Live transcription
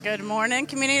Good morning,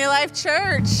 Community Life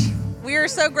Church. We are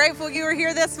so grateful you are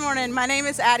here this morning. My name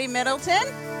is Addie Middleton,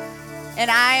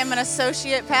 and I am an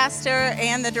associate pastor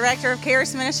and the director of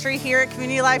Charis Ministry here at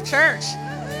Community Life Church.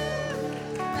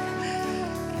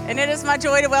 And it is my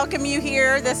joy to welcome you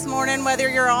here this morning, whether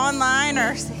you're online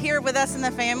or here with us in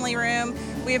the family room.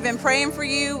 We have been praying for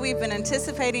you, we've been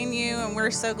anticipating you, and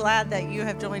we're so glad that you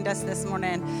have joined us this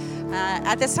morning.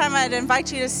 At this time, I'd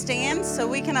invite you to stand so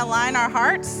we can align our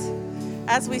hearts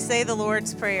as we say the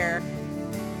Lord's Prayer.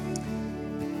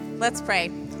 Let's pray.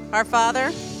 Our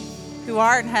Father, who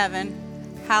art in heaven,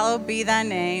 hallowed be thy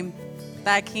name.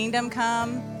 Thy kingdom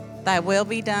come, thy will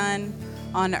be done,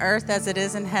 on earth as it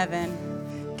is in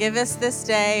heaven. Give us this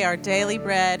day our daily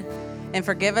bread, and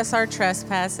forgive us our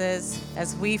trespasses,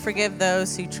 as we forgive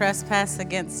those who trespass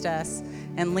against us.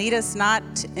 And lead us not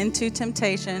into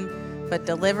temptation, but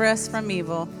deliver us from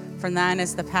evil. For thine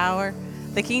is the power,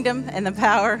 the kingdom, and the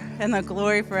power, and the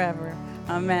glory forever.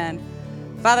 Amen.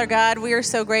 Father God, we are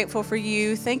so grateful for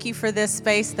you. Thank you for this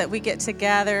space that we get to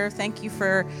gather. Thank you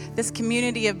for this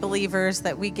community of believers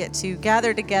that we get to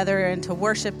gather together and to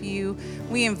worship you.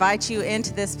 We invite you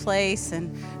into this place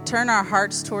and turn our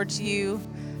hearts towards you.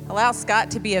 Allow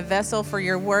Scott to be a vessel for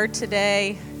your word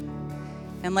today,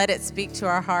 and let it speak to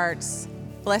our hearts.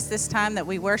 Bless this time that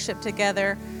we worship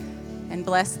together, and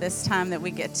bless this time that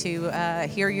we get to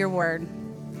hear your word.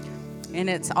 And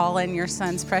it's all in your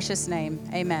Son's precious name.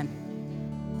 Amen.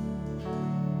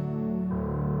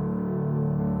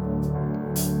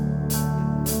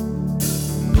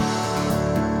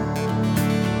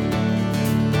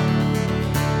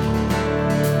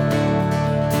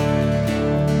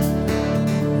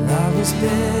 I was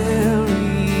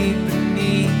buried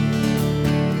beneath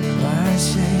my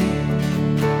shame.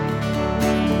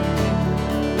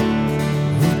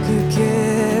 Who could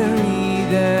carry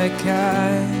that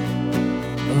kind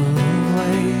of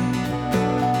weight?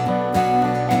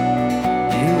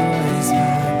 You was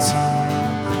my tomb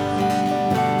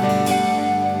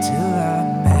till I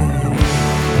met you.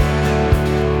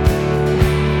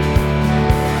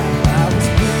 I was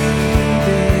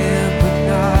breathing but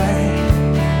not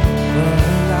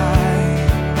alive.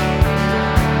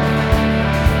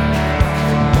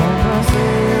 All my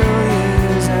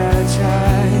failures I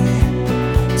tried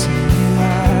to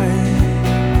hide.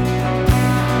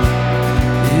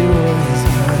 It was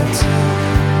my tomb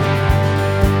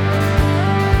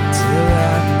till I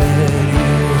met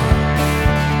you.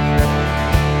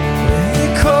 When you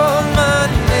called my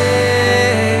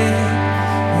name,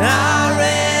 and I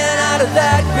ran out of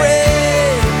that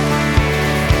grave,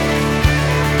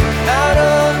 out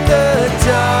of the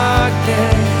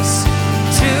darkness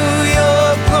to your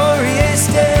glorious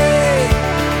day.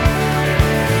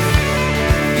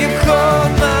 You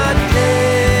called my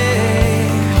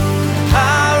name, I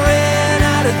ran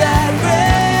out of that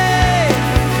grave,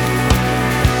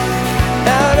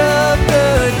 out of the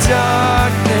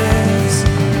darkness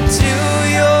to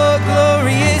your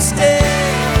glorious day.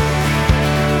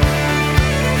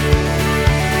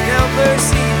 Now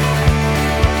mercy.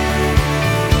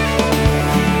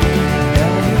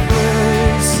 Now your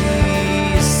mercy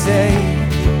has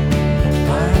saved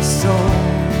my soul.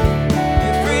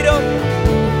 Your freedom,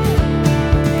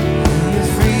 your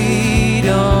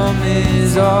freedom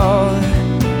is all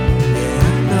that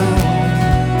I know.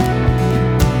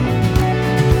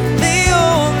 They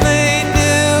only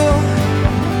knew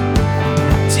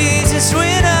Jesus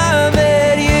when I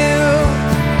met you.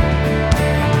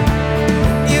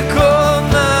 You called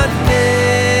my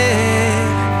name,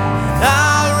 I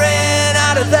ran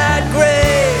out of that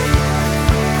grave,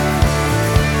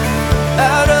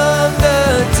 out of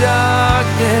the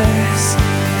darkness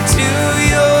to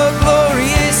your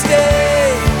glorious day.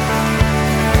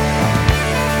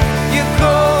 You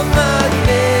called my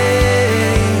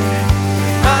name,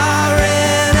 I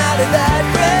ran out of that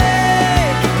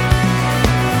grave,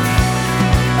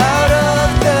 out of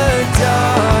the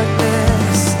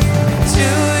darkness to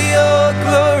your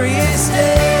glorious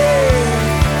day.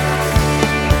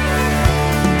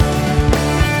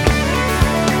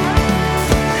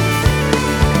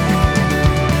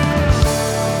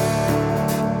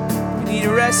 We need a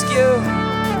rescue.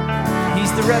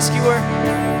 He's the rescuer.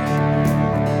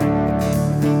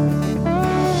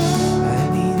 I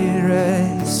needed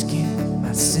rescue.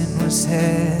 My sin was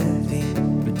heavy,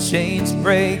 but chains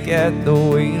break at the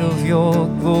weight of your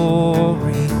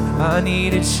glory. I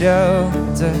needed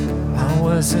shelter. I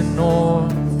was an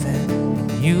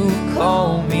orphan. You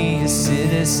called me a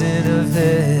citizen of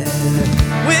heaven.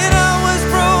 When I was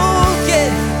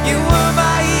broken, you were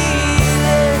my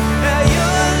healer. Now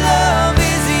your love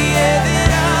is the air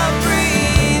that I'm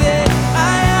breathing.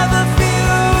 I have a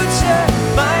few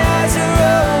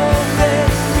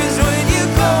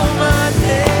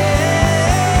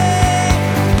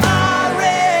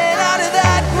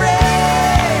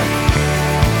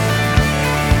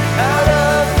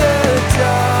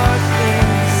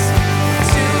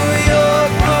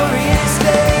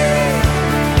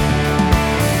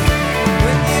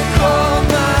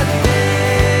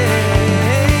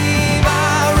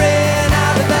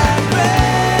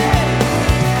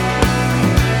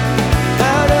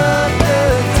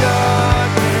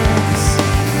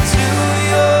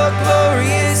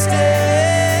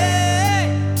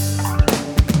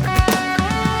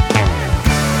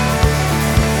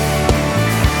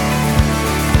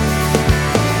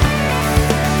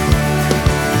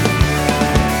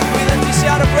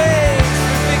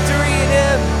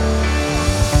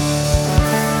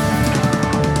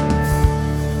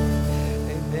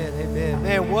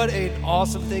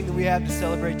awesome thing that we have to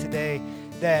celebrate today,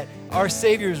 that our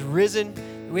Savior is risen,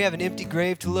 that we have an empty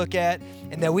grave to look at,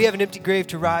 and that we have an empty grave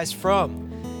to rise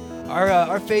from.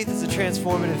 Our faith is a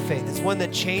transformative faith. It's one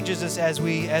that changes us as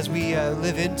we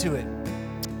live into it.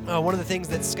 One of the things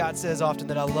that Scott says often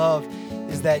that I love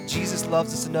is that Jesus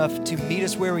loves us enough to meet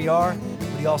us where we are,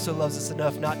 but he also loves us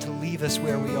enough not to leave us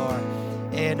where we are.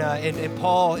 And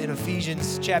Paul in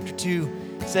Ephesians chapter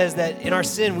 2 says that in our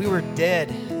sin we were dead,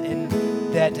 and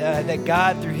that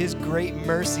God through his great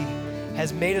mercy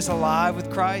has made us alive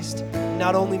with Christ.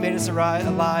 Not only made us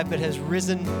alive, but has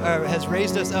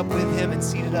raised us up with him and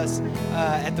seated us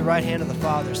at the right hand of the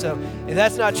Father. So if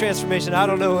that's not transformation, I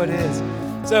don't know what is.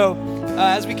 So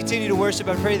as we continue to worship,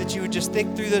 I pray that you would just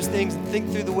think through those things and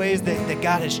think through the ways that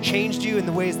God has changed you and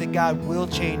the ways that God will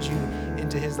change you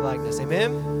into his likeness.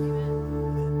 Amen?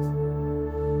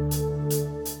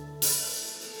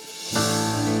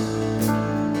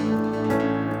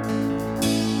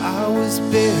 I was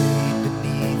buried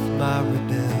beneath my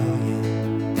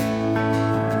rebellion,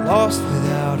 lost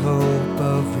without hope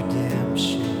of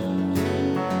redemption,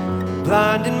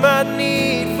 blind in my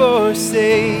need for a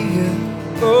Savior,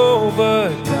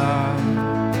 overdone,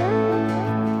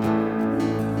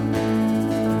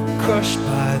 crushed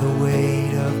by the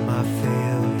weight of my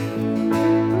failure,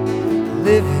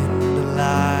 living the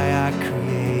lie I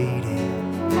created,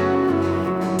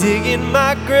 digging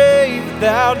my grave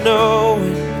without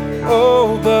knowing.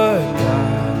 Oh, but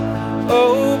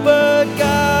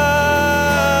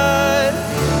God,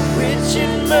 rich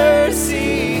in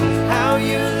mercy, how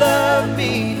you love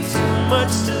me, too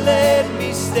much to let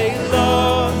me stay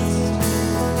lost.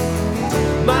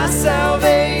 My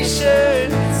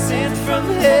salvation sent from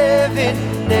heaven,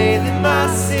 nailing my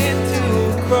sin to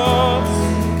a cross.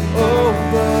 Oh,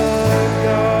 but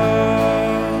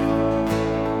God,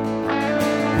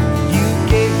 you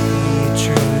gave me a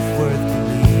truth worth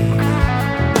believing.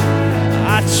 I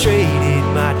traded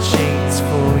my chains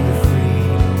for your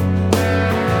freedom,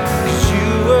 'cause you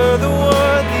were the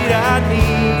one that I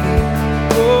needed.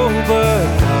 Oh, but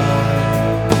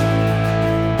God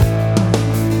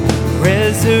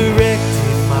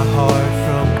resurrected my heart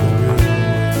from the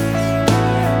ruins.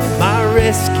 My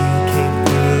rescue came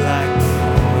through like the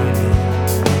morning.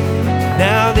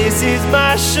 Now this is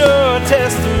my sure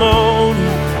testimony.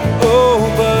 Oh,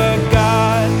 but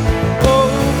God,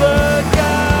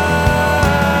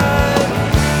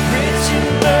 rich in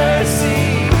mercy,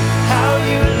 how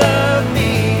you love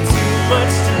me, too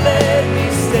much to let me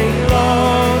stay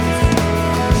lost.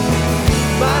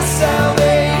 My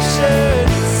salvation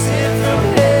sent from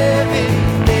heaven,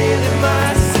 nailing my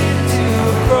sin to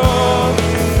a cross.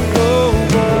 Oh,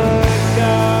 but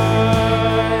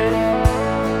God,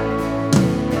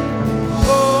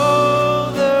 oh,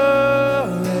 the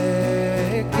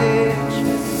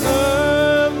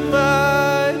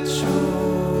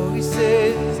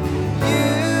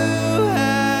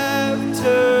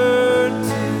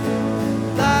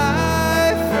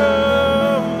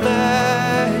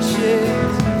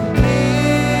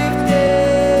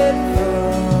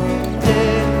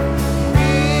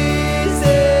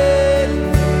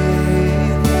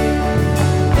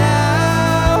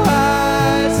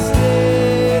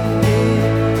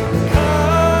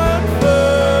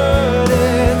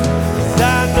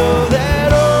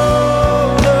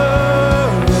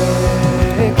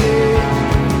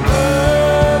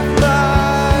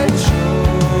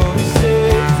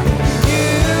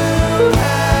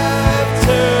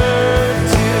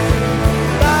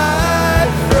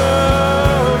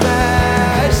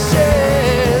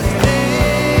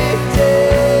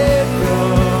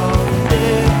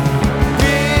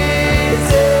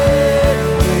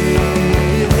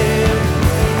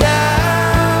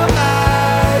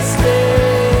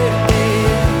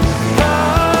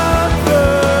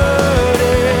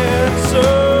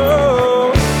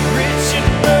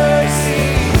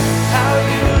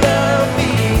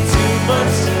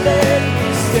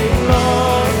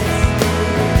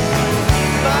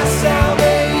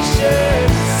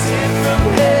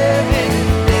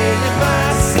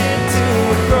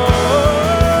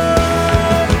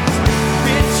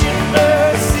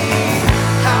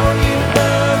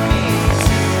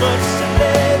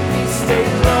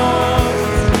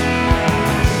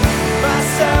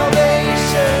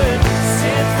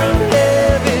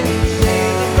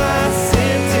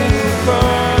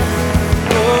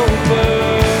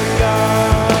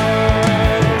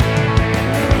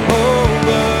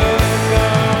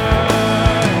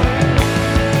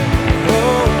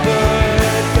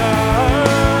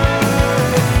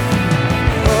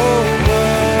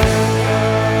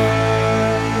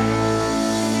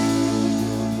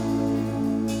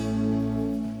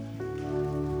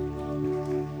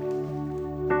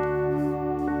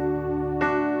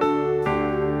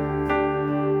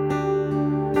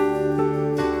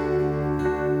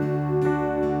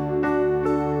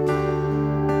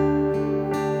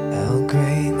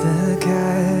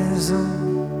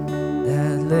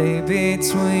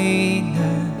between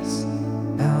us.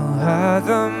 How high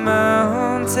the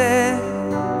mountain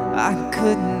I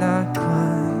could not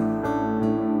climb.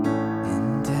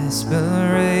 In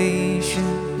desperation,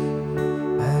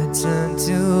 I turned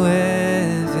to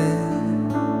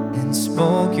heaven and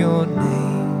spoke your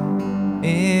name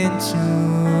into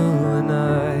the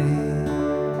night.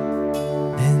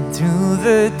 And through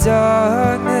the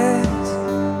darkness,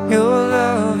 your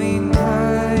loving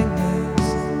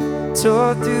kindness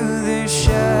tore through the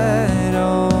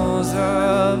shadows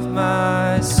of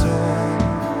my soul.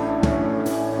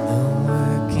 The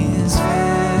work is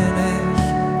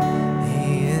finished, the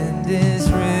end is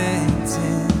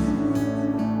written.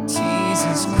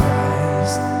 Jesus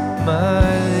Christ, my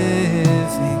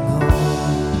living hope.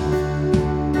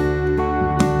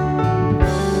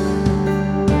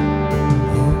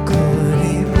 Who could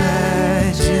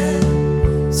imagine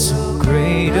so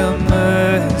great a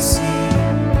mercy?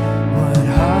 What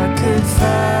heart could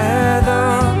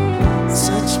fathom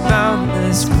such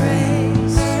boundless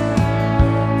grace?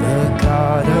 The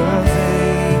God of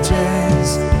ages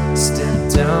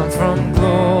stepped down from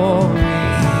glory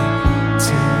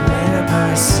to wear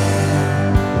my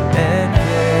sin and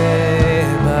bear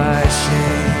my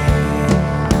shame.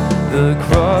 The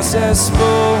cross has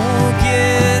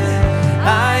spoken, I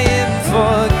am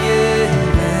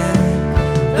forgiven.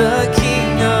 The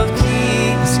King of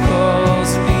Kings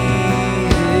calls me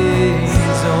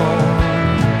his own.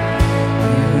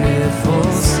 Beautiful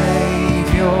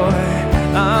Savior,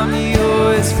 I'm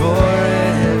yours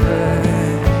forever.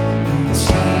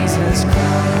 Jesus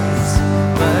Christ,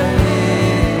 my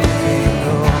living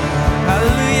hope.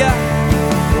 Hallelujah.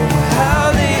 Oh,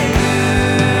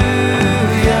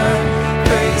 hallelujah.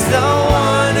 Praise the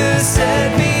one who set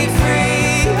me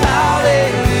free.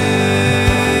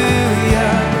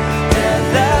 Hallelujah.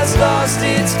 Death has lost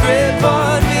its grip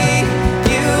on me.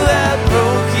 You have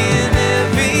broken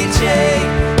every chain.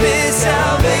 There's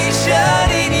salvation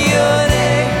in your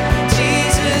name.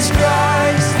 Jesus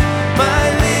Christ, my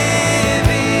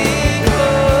living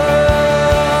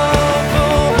hope.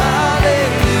 Oh,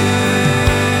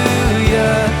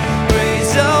 hallelujah.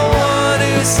 Praise the one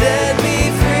who set me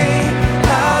free.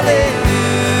 Hallelujah.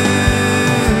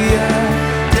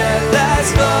 Death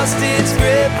has lost its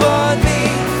grip on me.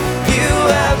 You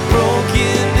have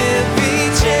broken every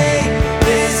chain.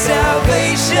 There's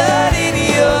salvation in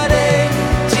your name.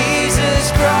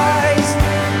 Jesus Christ,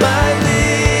 my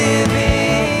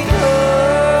living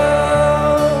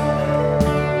hope.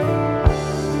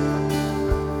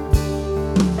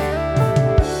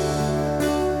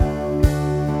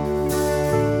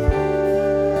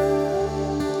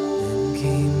 Then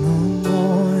came the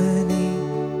morning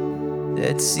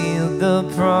that sealed the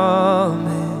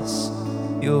promise.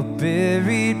 Your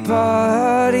buried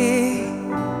body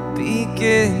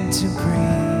began to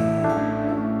breathe.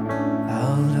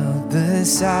 Out of the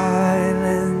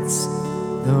silence,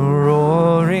 the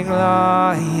roaring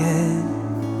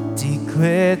lion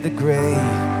declared the grave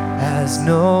has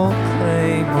no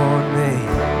claim on me.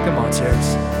 Come on, church.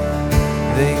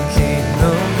 Then came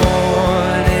the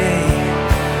morning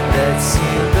that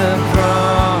sealed the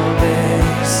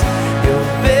promise. Your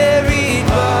buried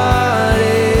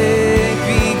body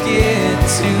began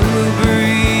to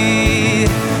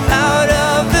breathe. Out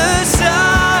of the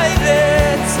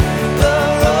silence, the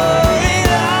roaring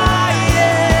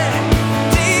lion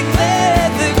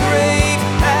declared the grave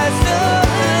has no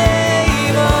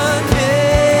claim on me.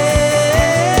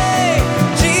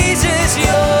 Jesus,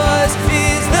 yours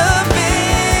is the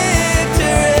victory.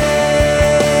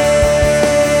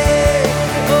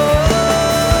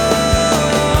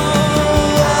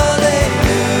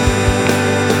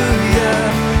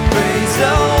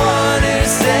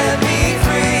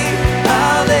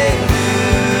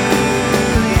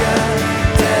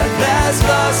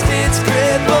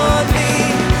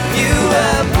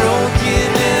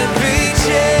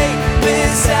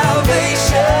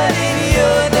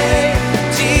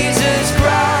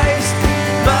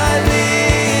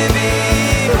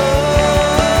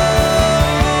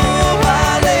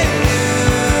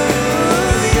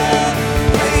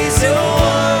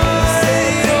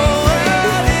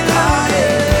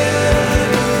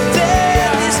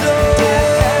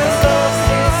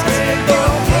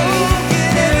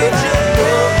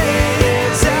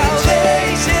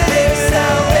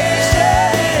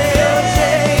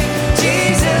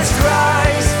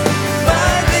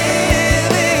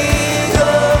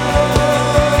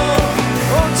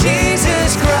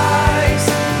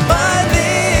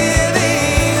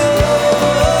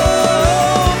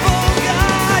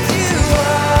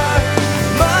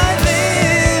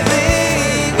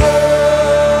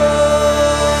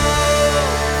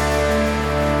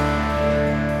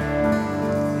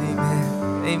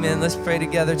 Amen. Let's pray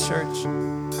together, church.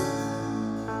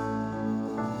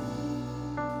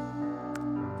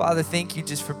 Father, thank you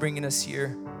just for bringing us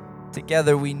here.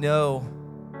 Together, we know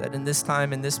that in this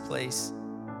time, in this place,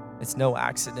 it's no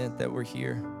accident that we're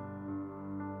here.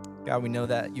 God, we know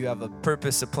that you have a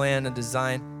purpose, a plan, a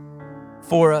design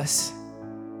for us,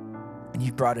 and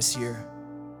you brought us here.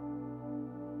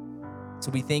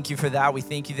 So we thank you for that. We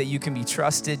thank you that you can be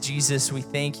trusted. Jesus, we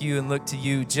thank you and look to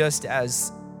you just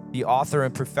as the author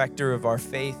and perfecter of our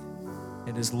faith,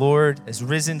 and as Lord, as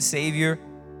risen Savior,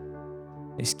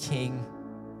 as King.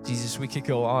 Jesus, we could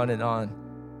go on and on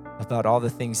about all the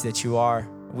things that you are.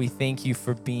 We thank you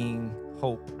for being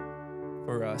hope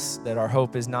for us, that our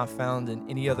hope is not found in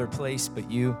any other place but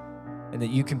you, and that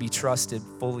you can be trusted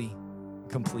fully,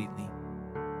 completely.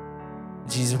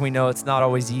 Jesus, we know it's not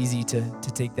always easy to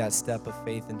take that step of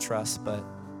faith and trust, but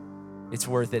it's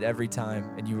worth it every time,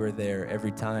 and you are there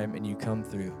every time, and you come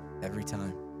through every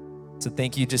time. So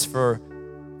thank you just for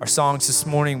our songs this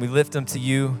morning. We lift them to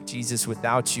you. Jesus,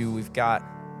 without you, we've got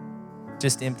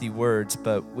just empty words,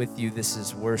 but with you, this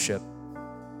is worship.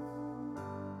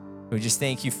 We just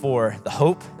thank you for the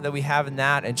hope that we have in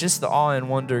that and just the awe and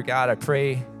wonder. God, I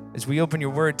pray as we open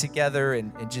your word together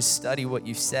and just study what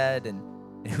you've said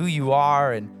and who you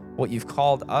are and what you've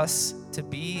called us to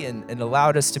be and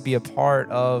allowed us to be a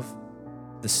part of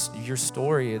your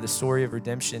story, the story of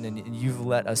redemption, and you've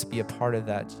let us be a part of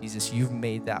that, Jesus. You've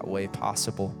made that way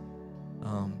possible.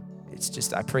 It's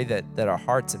just, I pray that our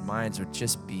hearts and minds would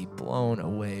just be blown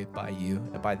away by you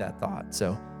and by that thought.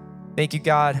 So thank you,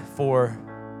 God, for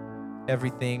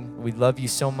everything. We love you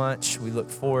so much. We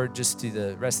look forward just to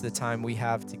the rest of the time we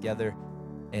have together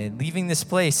and leaving this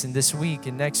place and this week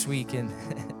and next week and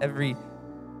every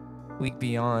week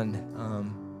beyond.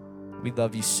 We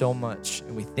love you so much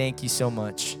and we thank you so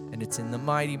much. And it's in the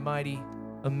mighty, mighty,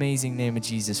 amazing name of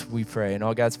Jesus we pray. And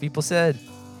all God's people said,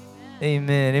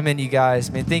 amen. Amen, you guys.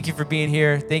 Man, thank you for being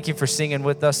here. Thank you for singing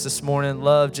with us this morning.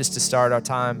 Love just to start our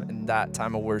time in that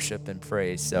time of worship and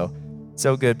praise. So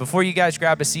good. Before you guys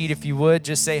grab a seat, if you would,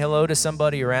 just say hello to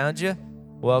somebody around you.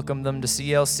 Welcome them to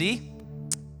CLC.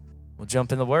 We'll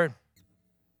jump in the word.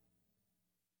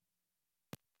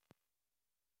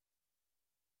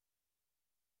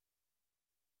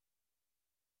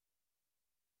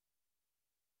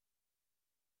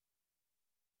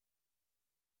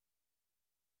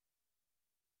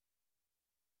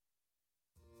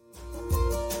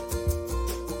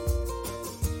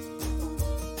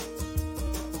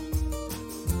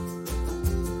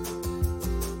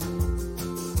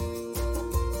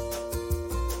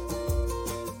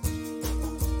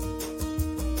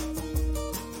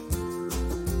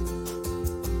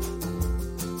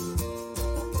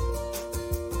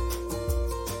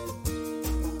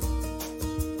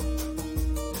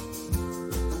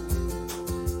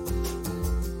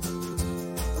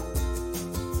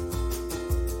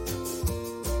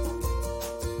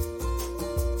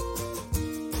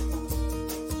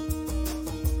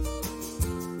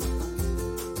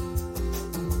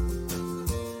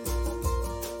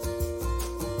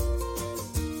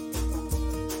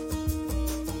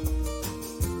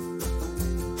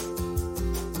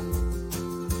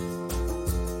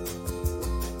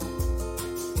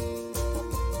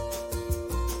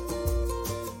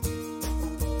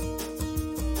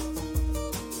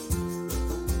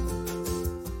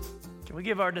 We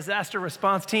give our disaster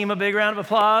response team a big round of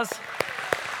applause.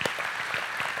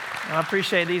 I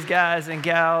appreciate these guys and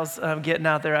gals getting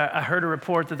out there. I heard a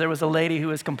report that there was a lady who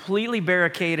was completely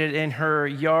barricaded in her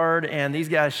yard, and these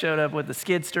guys showed up with the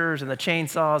skidsters and the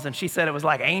chainsaws, and she said it was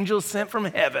like angels sent from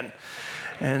heaven.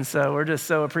 And so we're just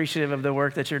so appreciative of the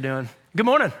work that you're doing. Good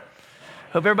morning.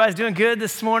 Hope everybody's doing good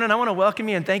this morning. I want to welcome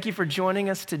you and thank you for joining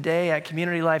us today at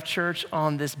Community Life Church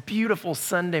on this beautiful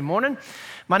Sunday morning.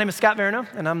 My name is Scott Veroneau,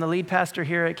 and I'm the lead pastor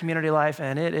here at Community Life,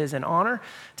 and it is an honor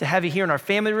to have you here in our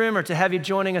family room or to have you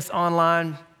joining us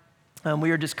online.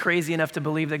 We are just crazy enough to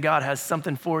believe that God has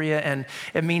something for you, and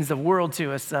it means the world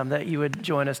to us that you would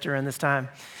join us during this time.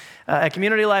 At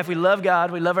Community Life, we love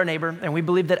God, we love our neighbor, and we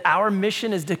believe that our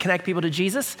mission is to connect people to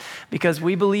Jesus because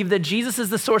we believe that Jesus is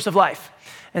the source of life.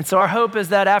 And so our hope is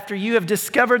that after you have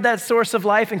discovered that source of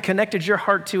life and connected your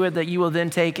heart to it, that you will then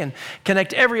take and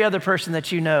connect every other person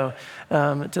that you know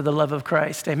to the love of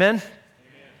Christ. Amen?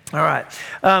 All right.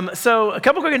 So a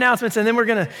couple quick announcements, and then we're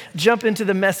going to jump into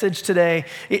the message today.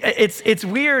 It's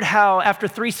weird how after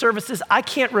 3 services, I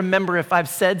can't remember if I've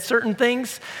said certain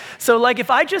things. So like if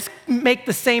I just make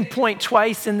the same point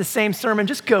twice in the same sermon,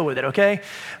 just go with it, okay?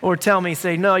 Or tell me,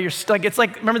 say, no, you're stuck. It's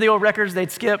like, remember the old records?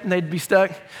 They'd skip and they'd be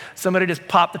stuck. Somebody just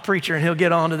pop the preacher and he'll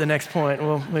get on to the next point and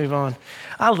we'll move on.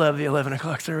 I love the 11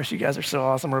 o'clock service. You guys are so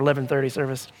awesome. Or 11:30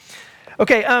 service.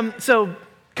 Okay, so a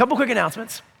couple quick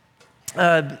announcements.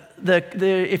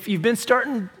 If you've been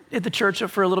starting at the church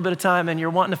for a little bit of time and you're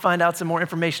wanting to find out some more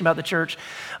information about the church,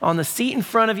 on the seat in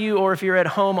front of you or if you're at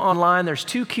home online, there's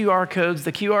 2 QR codes.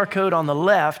 The QR code on the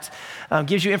left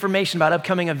gives you information about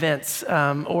upcoming events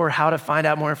or how to find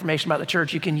out more information about the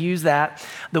church. You can use that.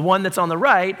 The one that's on the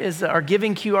right is our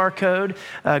giving QR code.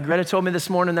 Greta told me this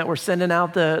morning that we're sending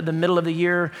out the middle of the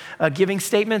year giving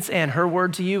statements, and her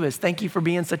word to you is thank you for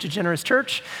being such a generous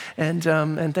church, and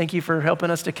thank you for helping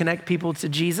us to connect people to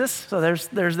Jesus. So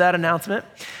there's that announcement.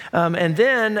 And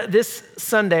then this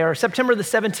Sunday, or September the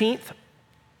 17th,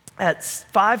 at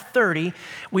 5:30,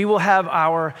 we will have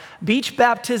our beach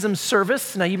baptism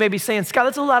service. Now, you may be saying, Scott,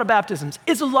 that's a lot of baptisms.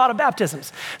 It's a lot of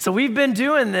baptisms. So we've been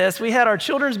doing this. We had our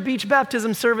children's beach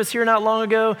baptism service here not long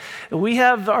ago. We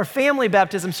have our family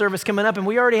baptism service coming up, and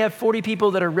we already have 40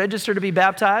 people that are registered to be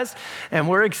baptized, and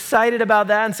we're excited about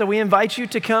that. And so we invite you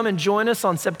to come and join us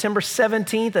on September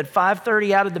 17th at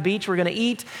 5:30 out at the beach. We're going to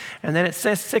eat, and then at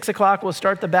 6 o'clock, we'll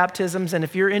start the baptisms. And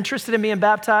if you're interested in being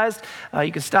baptized,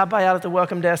 you can stop by out at the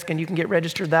welcome desk and you can get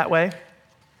registered that way.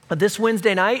 This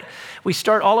Wednesday night, we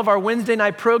start all of our Wednesday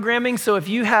night programming. So if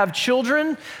you have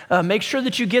children, make sure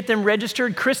that you get them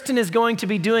registered. Kristen is going to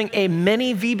be doing a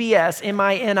mini VBS,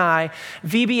 M-I-N-I,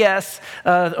 VBS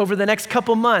over the next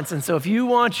couple months. And so if you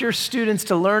want your students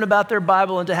to learn about their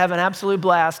Bible and to have an absolute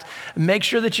blast, make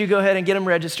sure that you go ahead and get them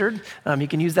registered. You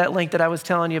can use that link that I was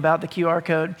telling you about, the QR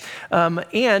code.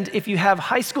 And if you have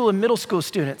high school and middle school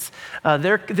students,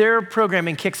 their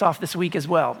programming kicks off this week as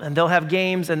well. And they'll have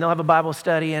games and they'll have a Bible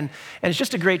study. And it's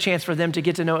just a great chance for them to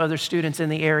get to know other students in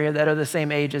the area that are the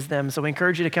same age as them. So we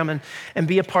encourage you to come and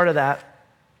be a part of that.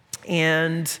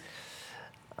 And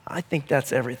I think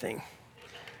that's everything.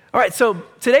 All right, so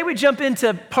today we jump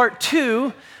into part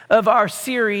 2 of our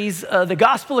series, The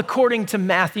Gospel According to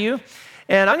Matthew.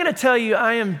 And I'm going to tell you,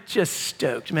 I am just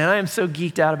stoked, man. I am so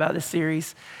geeked out about this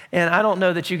series. And I don't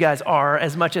know that you guys are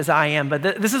as much as I am, but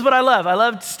this is what I love. I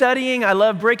love studying. I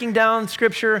love breaking down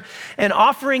Scripture and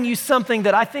offering you something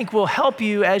that I think will help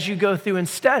you as you go through and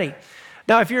study.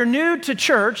 Now, if you're new to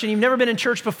church and you've never been in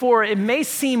church before, it may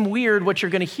seem weird what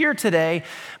you're going to hear today,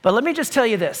 but let me just tell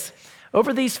you this.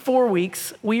 Over these 4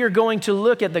 weeks, we are going to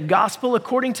look at the Gospel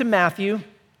according to Matthew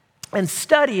and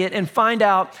study it and find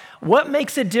out what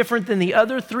makes it different than the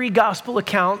other 3 gospel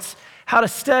accounts, how to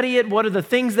study it, what are the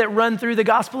things that run through the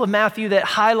Gospel of Matthew that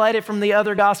highlight it from the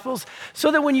other Gospels,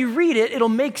 so that when you read it, it'll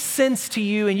make sense to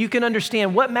you and you can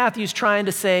understand what Matthew's trying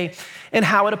to say and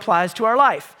how it applies to our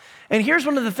life. And here's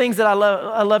one of the things that I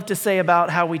love to say about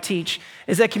how we teach,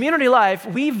 is that Community Life,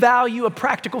 we value a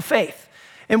practical faith.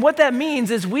 And what that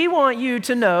means is we want you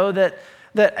to know that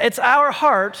it's our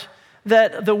heart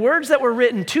that the words that were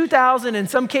written 2,000, in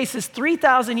some cases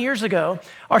 3,000 years ago,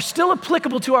 are still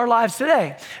applicable to our lives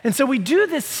today. And so we do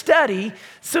this study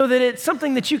so that it's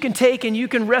something that you can take and you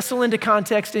can wrestle into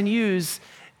context and use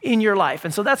in your life.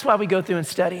 And so that's why we go through and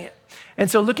study it. And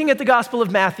so looking at the Gospel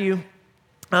of Matthew,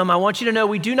 I want you to know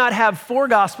we do not have 4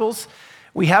 Gospels.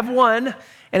 We have one,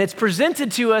 and it's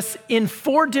presented to us in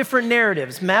 4 different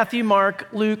narratives, Matthew, Mark,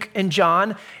 Luke, and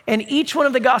John. And each one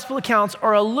of the Gospel accounts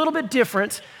are a little bit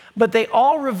different, but they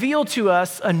all reveal to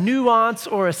us a nuance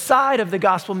or a side of the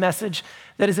gospel message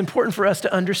that is important for us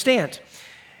to understand.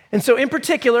 And so in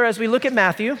particular, as we look at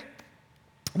Matthew,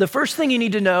 the first thing you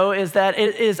need to know is that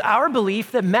it is our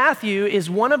belief that Matthew is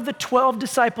one of the 12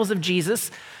 disciples of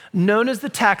Jesus, known as the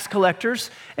tax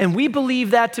collectors, and we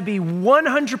believe that to be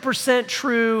 100%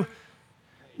 true.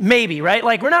 Maybe, right?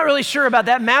 Like, we're not really sure about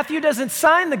that. Matthew doesn't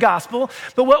sign the gospel,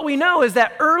 but what we know is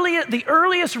that the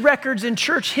earliest records in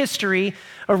church history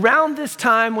around this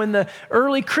time when the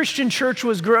early Christian church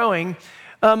was growing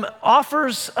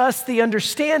offers us the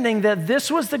understanding that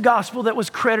this was the gospel that was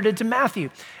credited to Matthew.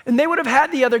 And they would have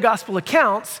had the other gospel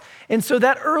accounts, and so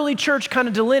that early church kind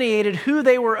of delineated who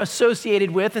they were associated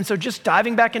with. And so just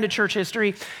diving back into church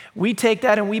history, we take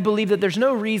that and we believe that there's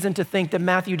no reason to think that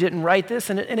Matthew didn't write this,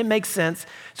 and it makes sense.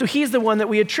 So he's the one that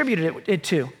we attributed it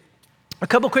to. A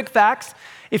couple quick facts.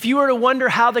 If you were to wonder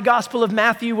how the Gospel of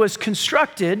Matthew was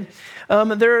constructed,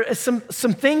 there are some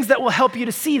things that will help you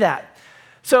to see that.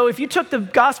 So if you took the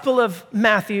Gospel of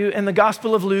Matthew and the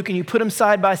Gospel of Luke and you put them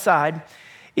side by side,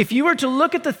 if you were to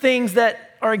look at the things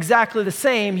that are exactly the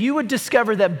same, you would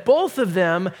discover that both of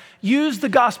them use the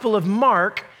Gospel of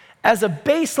Mark as a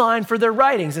baseline for their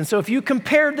writings. And so if you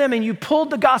compared them and you pulled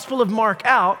the Gospel of Mark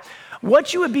out,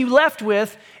 what you would be left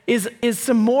with is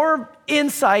some more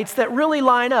insights that really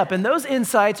line up. And those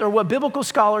insights are what biblical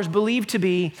scholars believe to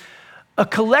be a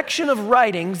collection of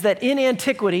writings that in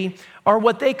antiquity are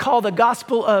what they call the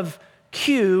Gospel of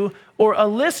Q, or a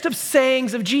list of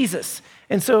sayings of Jesus.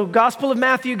 And so Gospel of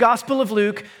Matthew, Gospel of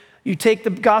Luke, you take the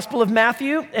Gospel of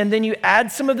Matthew and then you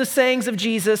add some of the sayings of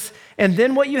Jesus, and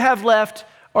then what you have left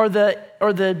are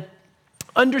the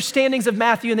understandings of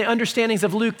Matthew and the understandings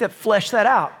of Luke that flesh that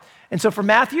out. And so for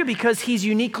Matthew, because he's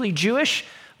uniquely Jewish,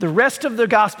 the rest of the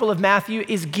Gospel of Matthew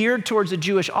is geared towards a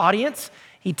Jewish audience.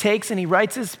 He takes and he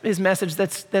writes his message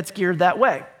that's geared that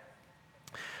way.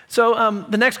 So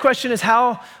the next question is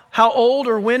how old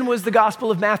or when was the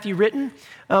Gospel of Matthew written?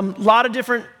 A lot of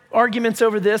different arguments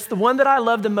over this. The one that I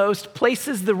love the most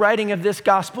places the writing of this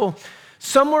gospel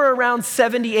somewhere around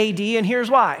 70 AD, and here's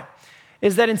why.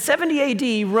 Is that in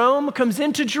 70 AD, Rome comes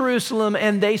into Jerusalem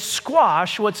and they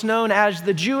squash what's known as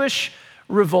the Jewish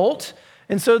revolt.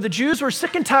 And so the Jews were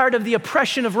sick and tired of the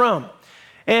oppression of Rome.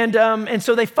 And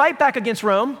so they fight back against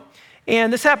Rome.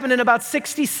 And this happened in about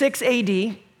 66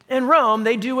 AD. And Rome,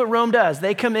 they do what Rome does.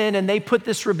 They come in and they put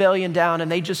this rebellion down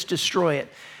and they just destroy it.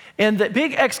 And the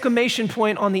big exclamation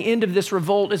point on the end of this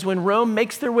revolt is when Rome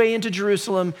makes their way into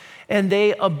Jerusalem and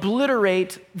they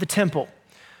obliterate the temple.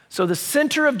 So the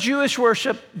center of Jewish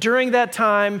worship during that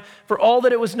time, for all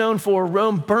that it was known for,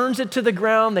 Rome burns it to the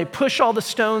ground, they push all the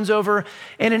stones over,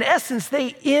 and in essence,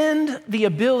 they end the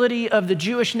ability of the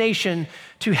Jewish nation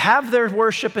to have their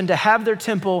worship and to have their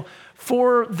temple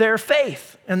for their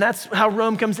faith. And that's how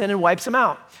Rome comes in and wipes them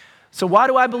out. So why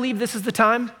do I believe this is the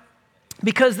time?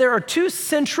 Because there are two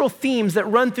central themes that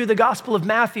run through the Gospel of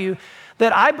Matthew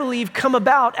that I believe come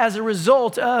about as a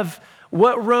result of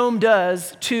what Rome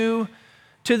does to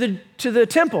the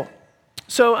temple.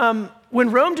 So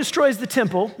when Rome destroys the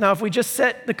temple, now if we just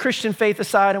set the Christian faith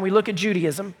aside and we look at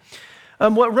Judaism,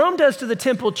 what Rome does to the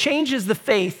temple changes the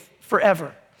faith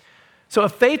forever. So a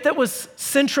faith that was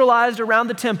centralized around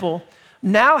the temple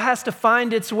now has to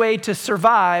find its way to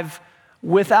survive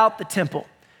without the temple.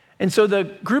 And so the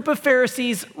group of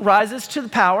Pharisees rises to the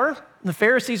power. The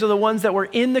Pharisees are the ones that were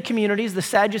in the communities. The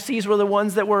Sadducees were the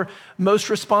ones that were most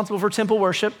responsible for temple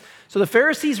worship. So the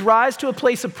Pharisees rise to a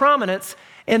place of prominence,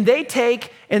 and they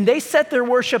take and they set their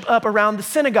worship up around the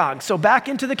synagogue, so back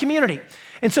into the community.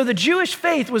 And so the Jewish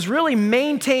faith was really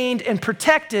maintained and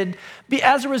protected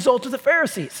as a result of the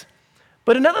Pharisees.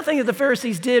 But another thing that the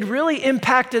Pharisees did really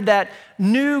impacted that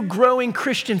new growing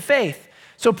Christian faith.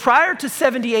 So prior to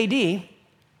 70 AD,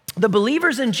 the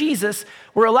believers in Jesus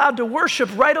were allowed to worship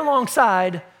right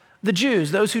alongside the Jews,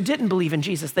 those who didn't believe in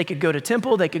Jesus. They could go to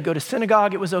temple, they could go to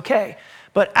synagogue, it was okay.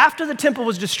 But after the temple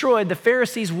was destroyed, the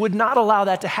Pharisees would not allow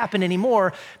that to happen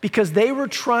anymore because they were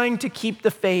trying to keep the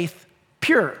faith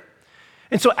pure.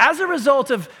 And so as a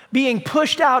result of being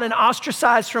pushed out and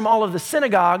ostracized from all of the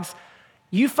synagogues,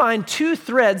 you find two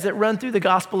threads that run through the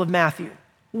Gospel of Matthew.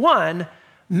 One,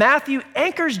 Matthew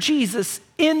anchors Jesus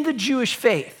in the Jewish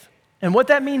faith. And what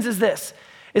that means is this,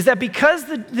 is that because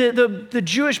the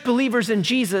Jewish believers in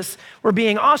Jesus were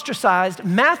being ostracized,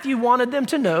 Matthew wanted them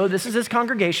to know, this is his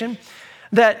congregation,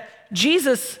 that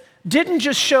Jesus didn't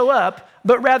just show up,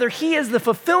 but rather he is the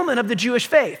fulfillment of the Jewish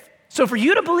faith. So for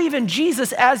you to believe in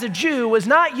Jesus as a Jew was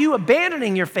not you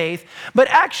abandoning your faith, but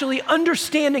actually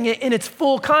understanding it in its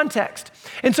full context.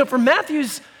 And so for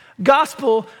Matthew's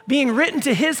gospel being written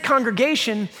to his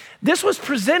congregation, this was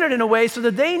presented in a way so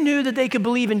that they knew that they could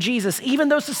believe in Jesus, even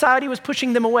though society was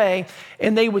pushing them away,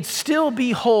 and they would still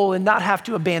be whole and not have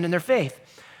to abandon their faith.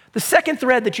 The second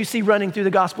thread that you see running through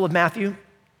the Gospel of Matthew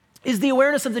is the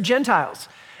awareness of the Gentiles.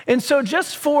 And so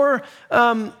just for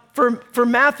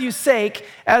Matthew's sake,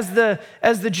 as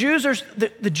the Jews are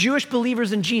the Jewish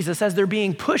believers in Jesus, as they're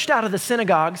being pushed out of the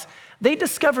synagogues, they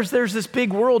discover there's this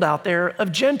big world out there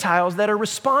of Gentiles that are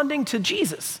responding to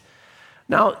Jesus.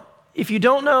 Now, if you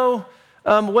don't know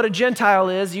what a Gentile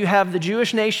is, you have the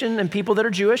Jewish nation and people that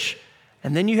are Jewish,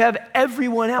 and then you have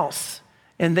everyone else,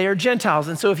 and they are Gentiles.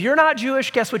 And so if you're not Jewish,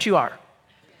 guess what you are?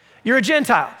 You're a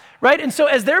Gentile. Right? And so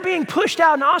as they're being pushed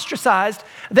out and ostracized,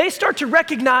 they start to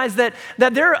recognize that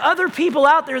there are other people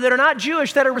out there that are not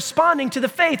Jewish that are responding to the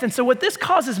faith. And so what this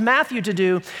causes Matthew to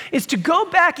do is to go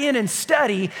back in and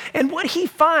study. And what he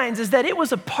finds is that it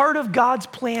was a part of God's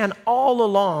plan all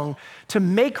along to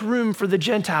make room for the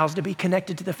Gentiles to be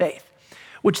connected to the faith.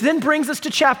 Which then brings us to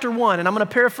chapter 1. And I'm going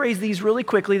to paraphrase these really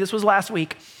quickly. This was last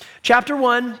week. Chapter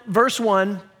 1, verse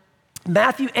 1,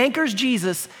 Matthew anchors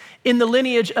Jesus in the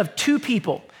lineage of two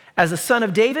people, as a son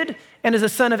of David and as a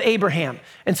son of Abraham.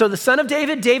 And so the son of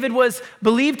David, David was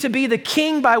believed to be the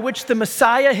king by which the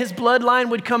Messiah, his bloodline,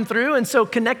 would come through. And so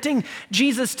connecting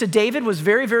Jesus to David was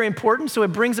very, very important. So it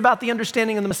brings about the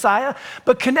understanding of the Messiah.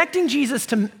 But connecting Jesus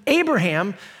to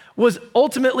Abraham was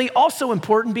ultimately also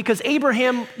important because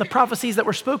Abraham, the prophecies that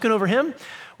were spoken over him,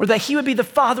 were that he would be the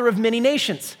father of many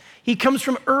nations. He comes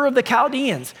from Ur of the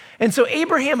Chaldeans. And so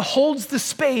Abraham holds the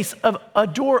space of a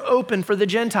door open for the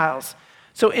Gentiles.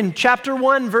 So in chapter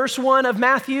 1, verse 1 of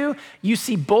Matthew, you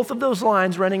see both of those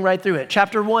lines running right through it.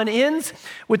 Chapter 1 ends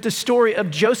with the story of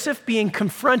Joseph being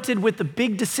confronted with the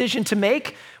big decision to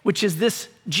make, which is this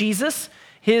Jesus.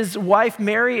 His wife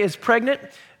Mary is pregnant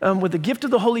with the gift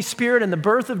of the Holy Spirit and the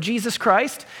birth of Jesus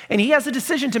Christ. And he has a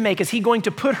decision to make. Is he going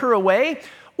to put her away?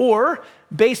 Or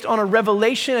based on a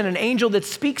revelation and an angel that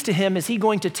speaks to him, is he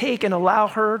going to take and allow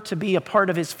her to be a part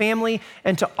of his family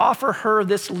and to offer her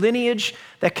this lineage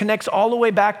that connects all the way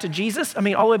back to Jesus? All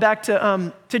the way back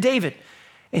to David.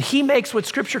 And he makes what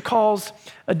Scripture calls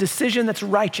a decision that's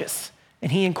righteous,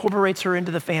 and he incorporates her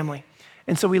into the family.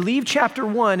 And so we leave chapter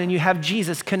 1, and you have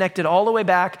Jesus connected all the way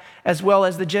back, as well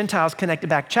as the Gentiles connected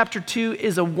back. Chapter 2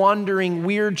 is a wandering,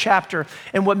 weird chapter.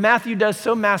 And what Matthew does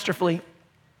so masterfully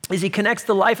is he connects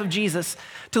the life of Jesus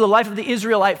to the life of the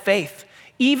Israelite faith,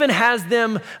 even has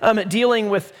them dealing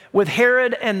with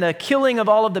Herod and the killing of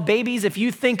all of the babies. If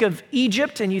you think of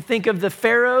Egypt and you think of the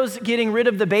pharaohs getting rid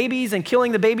of the babies and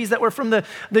killing the babies that were from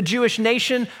the Jewish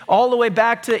nation, all the way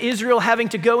back to Israel having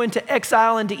to go into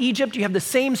exile into Egypt, you have the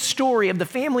same story of the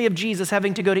family of Jesus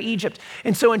having to go to Egypt.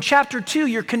 And so in chapter 2,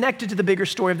 you're connected to the bigger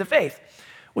story of the faith,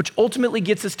 which ultimately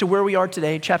gets us to where we are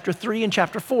today, chapter 3 and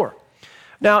chapter 4.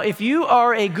 Now, if you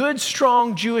are a good,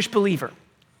 strong Jewish believer,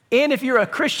 and if you're a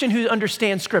Christian who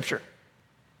understands Scripture,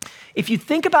 if you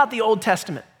think about the Old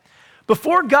Testament,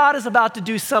 before God is about to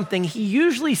do something, he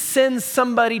usually sends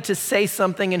somebody to say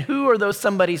something, and who are those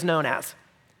somebodies known as?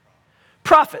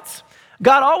 Prophets.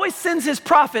 God always sends his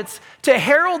prophets to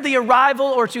herald the arrival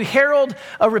or to herald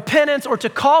a repentance or to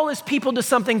call his people to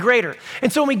something greater.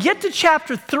 And so when we get to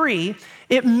chapter 3,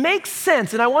 it makes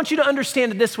sense, and I want you to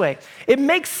understand it this way. It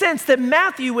makes sense that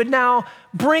Matthew would now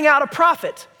bring out a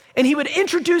prophet, and he would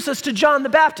introduce us to John the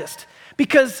Baptist.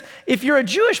 Because if you're a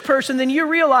Jewish person, then you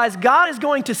realize God is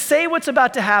going to say what's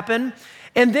about to happen,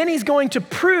 and then he's going to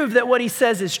prove that what he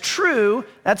says is true.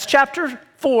 That's chapter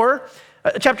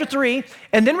 3.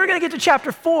 And then we're going to get to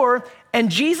chapter 4,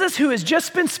 and Jesus, who has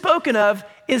just been spoken of,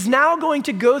 is now going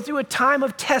to go through a time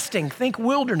of testing. Think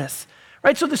wilderness.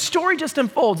 Right, so the story just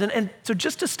unfolds. And so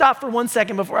just to stop for 1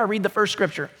 second before I read the first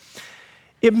scripture,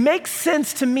 it makes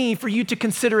sense to me for you to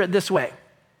consider it this way.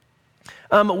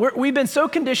 We've been so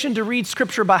conditioned to read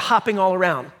Scripture by hopping all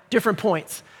around, different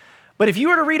points. But if you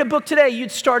were to read a book today,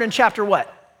 you'd start in chapter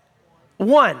what?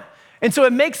 1. And so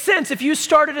it makes sense if you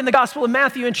started in the Gospel of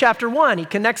Matthew in chapter 1. He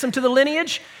connects them to the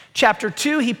lineage. Chapter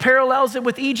 2, he parallels it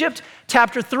with Egypt.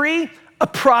 Chapter 3, a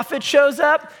prophet shows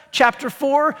up. Chapter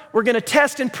 4, we're going to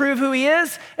test and prove who he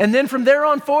is. And then from there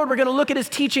on forward, we're going to look at his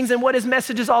teachings and what his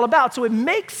message is all about. So it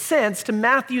makes sense to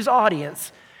Matthew's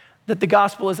audience that the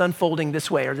gospel is unfolding this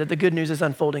way, or that the good news is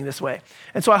unfolding this way.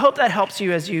 And so I hope that helps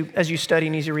you as you study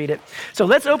and as you read it. So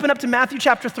let's open up to Matthew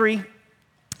chapter 3.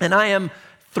 And I am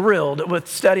thrilled with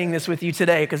studying this with you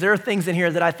today because there are things in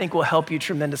here that I think will help you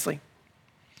tremendously.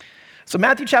 So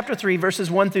Matthew chapter 3,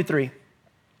 verses 1 through 3.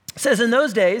 It says, in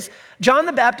those days, John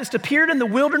the Baptist appeared in the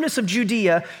wilderness of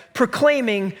Judea,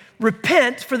 proclaiming,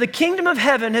 repent, for the kingdom of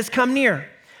heaven has come near.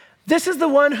 This is the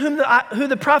one who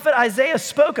the prophet Isaiah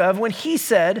spoke of when he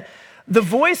said, the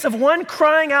voice of one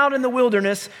crying out in the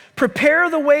wilderness, prepare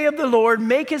the way of the Lord,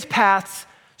 make his paths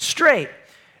straight.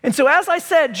 And so as I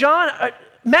said,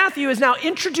 Matthew is now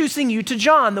introducing you to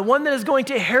John, the one that is going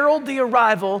to herald the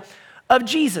arrival of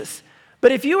Jesus.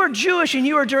 But if you are Jewish and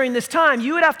you are during this time,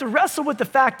 you would have to wrestle with the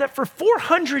fact that for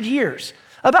 400 years,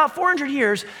 about 400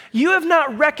 years, you have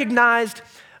not recognized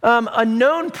a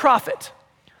known prophet.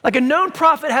 Like a known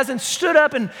prophet hasn't stood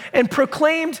up and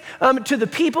proclaimed to the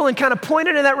people and kind of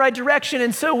pointed in that right direction.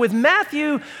 And so with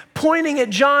Matthew pointing at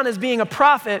John as being a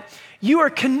prophet, you are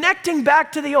connecting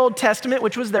back to the Old Testament,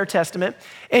 which was their testament,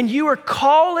 and you are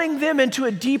calling them into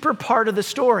a deeper part of the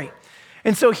story.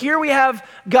 And so here we have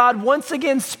God once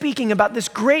again speaking about this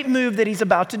great move that he's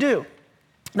about to do.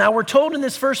 Now we're told in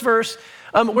this first verse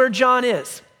where John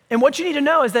is. And what you need to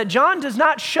know is that John does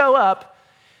not show up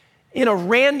in a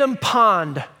random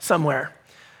pond somewhere.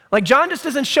 Like John just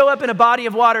doesn't show up in a body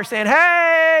of water saying,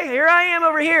 hey, here I am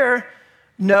over here.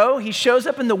 No, he shows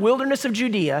up in the wilderness of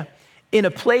Judea in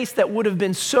a place that would have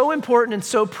been so important and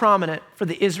so prominent for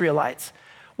the Israelites.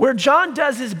 Where John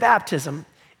does his baptism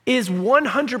is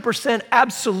 100%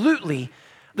 absolutely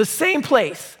the same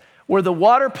place where the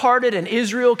water parted and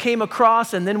Israel came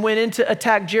across and then went in to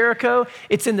attack Jericho.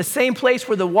 It's in the same place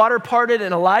where the water parted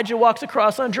and Elijah walks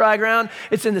across on dry ground.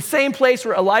 It's in the same place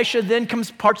where Elisha then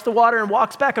parts the water and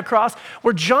walks back across.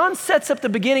 Where John sets up the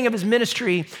beginning of his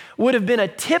ministry would have been a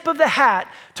tip of the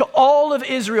hat to all of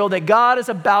Israel that God is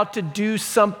about to do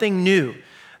something new.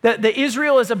 That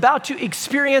Israel is about to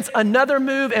experience another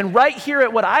move, and right here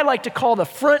at what I like to call the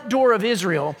front door of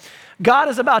Israel, God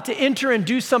is about to enter and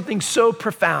do something so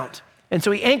profound. And so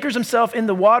he anchors himself in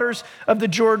the waters of the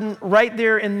Jordan right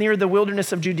there and near the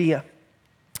wilderness of Judea.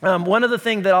 One other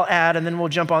thing that I'll add, and then we'll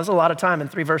jump on, there's a lot of time in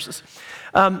 3 verses.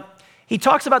 He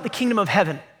talks about the kingdom of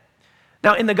heaven.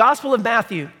 Now, in the Gospel of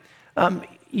Matthew,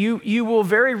 you will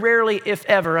very rarely, if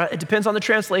ever, it depends on the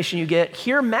translation you get,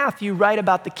 hear Matthew write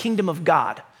about the kingdom of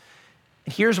God.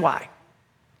 And here's why.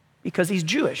 Because he's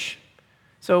Jewish.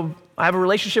 So I have a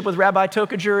relationship with Rabbi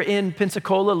Tokajer in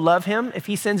Pensacola, love him. If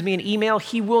he sends me an email,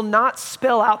 he will not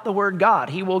spell out the word God.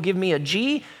 He will give me a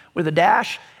G with a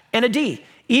dash and a D.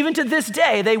 Even to this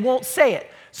day, they won't say it.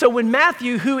 So when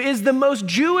Matthew, who is the most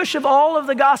Jewish of all of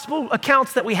the gospel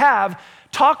accounts that we have,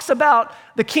 talks about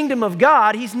the kingdom of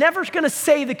God, he's never going to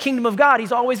say the kingdom of God.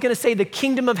 He's always going to say the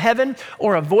kingdom of heaven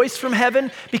or a voice from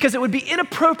heaven, because it would be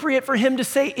inappropriate for him to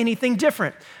say anything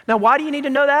different. Now, why do you need to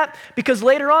know that? Because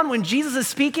later on when Jesus is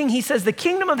speaking, he says the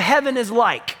kingdom of heaven is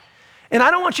like. And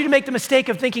I don't want you to make the mistake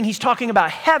of thinking he's talking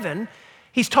about heaven.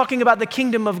 He's talking about the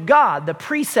kingdom of God, the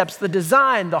precepts, the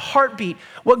design, the heartbeat,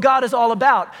 what God is all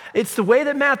about. It's the way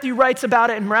that Matthew writes about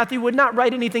it, and Matthew would not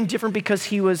write anything different because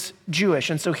he was Jewish.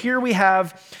 And so here we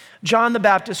have John the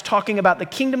Baptist talking about the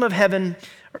kingdom of heaven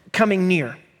coming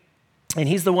near. And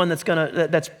he's the one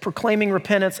that's proclaiming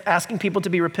repentance, asking people to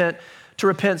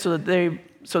repent so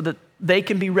that they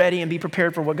can be ready and be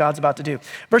prepared for what God's about to do.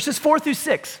 Verses 4 through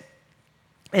 6.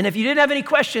 And if you didn't have any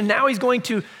question, now he's going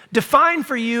to define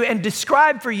for you and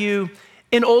describe for you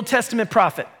an Old Testament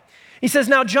prophet. He says,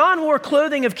 now John wore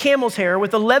clothing of camel's hair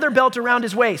with a leather belt around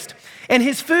his waist, and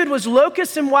his food was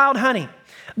locusts and wild honey.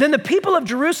 Then the people of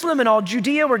Jerusalem and all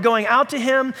Judea were going out to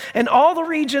him and all the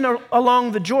region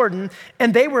along the Jordan,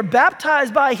 and they were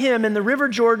baptized by him in the river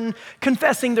Jordan,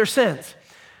 confessing their sins.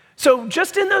 So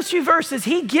just in those few verses,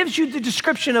 he gives you the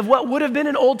description of what would have been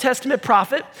an Old Testament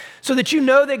prophet so that you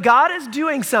know that God is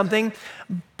doing something,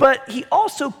 but he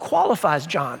also qualifies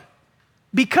John.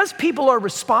 Because people are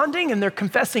responding and they're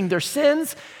confessing their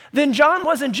sins, then John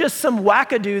wasn't just some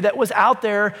wackadoo that was out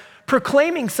there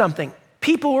proclaiming something.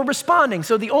 People were responding.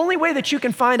 So the only way that you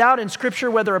can find out in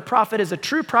Scripture whether a prophet is a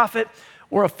true prophet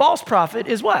or a false prophet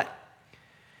is what?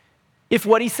 If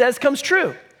what he says comes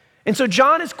true. And so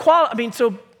John is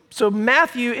So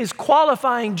Matthew is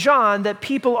qualifying John that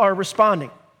people are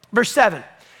responding. Verse 7,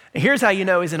 here's how you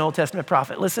know he's an Old Testament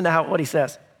prophet. Listen to what he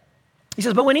says. He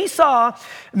says, but when he saw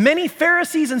many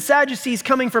Pharisees and Sadducees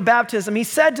coming for baptism, he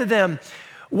said to them,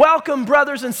 welcome,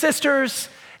 brothers and sisters,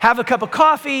 have a cup of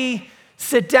coffee,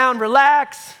 sit down,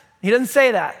 relax. He doesn't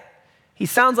say that. He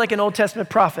sounds like an Old Testament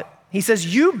prophet. He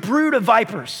says, you brood of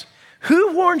vipers,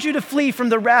 who warned you to flee from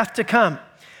the wrath to come?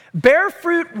 Bear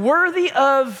fruit worthy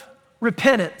of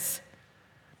repentance.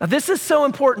 Now, this is so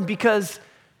important because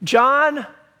John,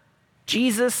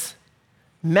 Jesus,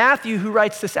 Matthew, who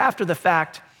writes this after the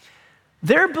fact,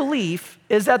 their belief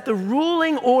is that the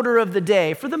ruling order of the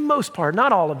day, for the most part,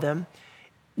 not all of them,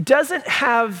 doesn't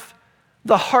have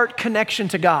the heart connection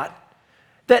to God.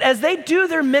 That as they do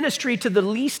their ministry to the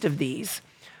least of these,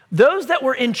 those that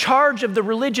were in charge of the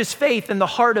religious faith in the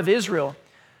heart of Israel,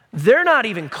 they're not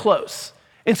even close.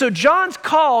 And so John's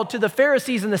call to the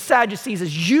Pharisees and the Sadducees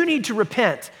is you need to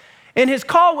repent. And his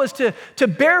call was to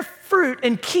bear fruit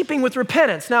in keeping with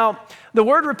repentance. Now, the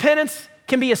word repentance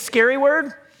can be a scary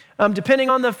word. Depending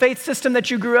on the faith system that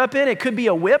you grew up in, it could be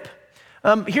a whip.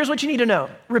 Here's what you need to know.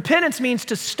 Repentance means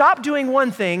to stop doing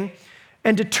one thing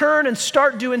and to turn and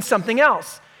start doing something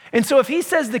else. And so if he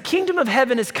says the kingdom of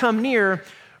heaven has come near,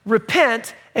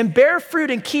 repent and bear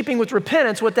fruit in keeping with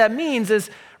repentance, what that means is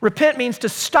repent means to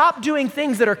stop doing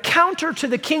things that are counter to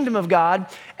the kingdom of God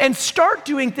and start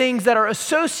doing things that are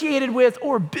associated with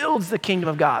or builds the kingdom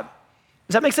of God.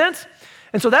 Does that make sense?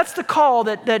 And so that's the call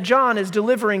that John is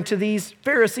delivering to these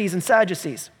Pharisees and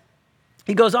Sadducees.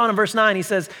 He goes on in verse 9, he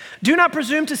says, do not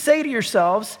presume to say to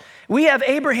yourselves, we have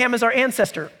Abraham as our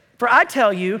ancestor. For I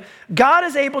tell you, God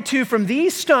is able to, from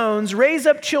these stones, raise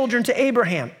up children to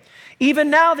Abraham.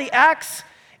 Even now the axe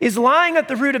is lying at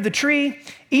the root of the tree,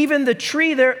 even the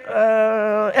tree there,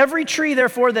 every tree,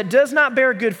 therefore, that does not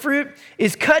bear good fruit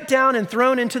is cut down and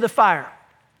thrown into the fire.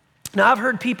 Now, I've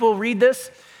heard people read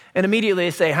this, And immediately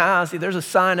they say, see, there's a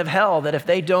sign of hell that if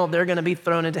they don't, they're going to be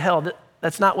thrown into hell.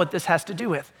 That's not what this has to do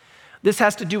with. This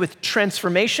has to do with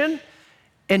transformation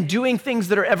and doing things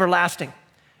that are everlasting.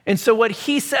 And so what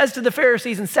he says to the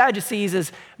Pharisees and Sadducees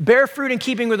is bear fruit in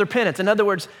keeping with repentance. In other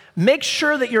words, make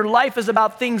sure that your life is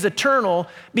about things eternal,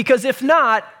 because if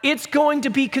not, it's going to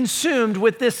be consumed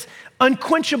with this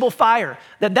unquenchable fire,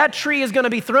 that tree is going to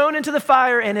be thrown into the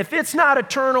fire, and if it's not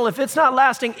eternal, if it's not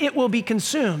lasting, it will be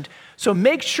consumed. So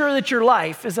make sure that your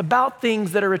life is about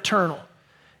things that are eternal.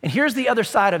 And here's the other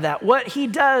side of that. What he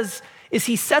does is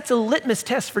he sets a litmus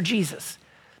test for Jesus.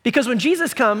 Because when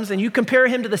Jesus comes and you compare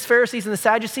him to the Pharisees and the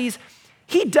Sadducees,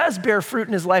 he does bear fruit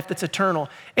in his life that's eternal.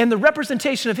 And the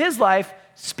representation of his life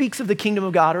speaks of the kingdom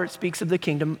of God, or it speaks of the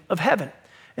kingdom of heaven.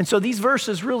 And so these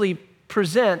verses really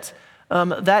present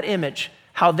that image,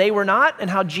 how they were not and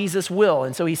how Jesus will.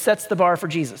 And so he sets the bar for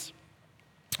Jesus.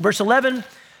 Verse 11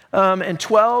 and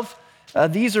 12,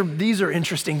 these are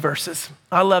interesting verses.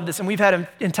 I love this. And we've had an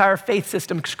entire faith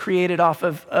system created off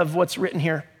of what's written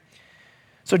here.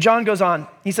 So John goes on.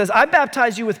 He says, I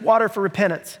baptize you with water for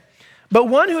repentance, but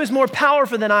one who is more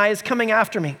powerful than I is coming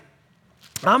after me.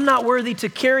 I'm not worthy to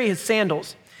carry his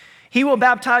sandals. He will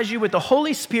baptize you with the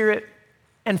Holy Spirit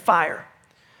and fire.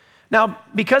 Now,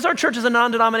 because our church is a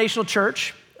non-denominational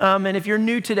church, and if you're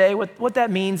new today, what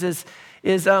that means is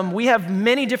we have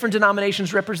many different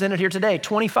denominations represented here today,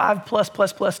 25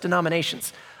 plus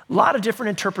denominations, a lot of different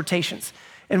interpretations.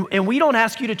 And we don't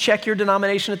ask you to check your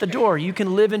denomination at the door. You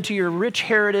can live into your rich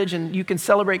heritage and you can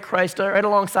celebrate Christ right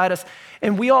alongside us.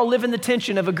 And we all live in the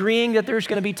tension of agreeing that there's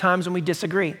going to be times when we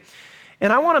disagree.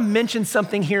 And I want to mention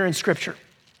something here in Scripture.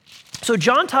 So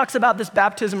John talks about this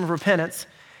baptism of repentance,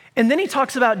 and then he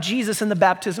talks about Jesus and the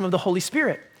baptism of the Holy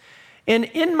Spirit. And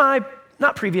in my,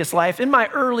 not previous life, in my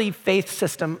early faith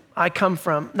system I come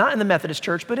from, not in the Methodist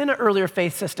church, but in an earlier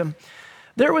faith system,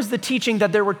 there was the teaching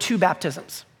that there were two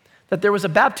baptisms. That there was a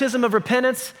baptism of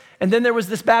repentance, and then there was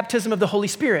this baptism of the Holy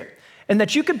Spirit. And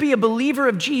that you could be a believer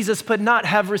of Jesus but not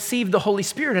have received the Holy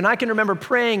Spirit. And I can remember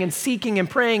praying and seeking and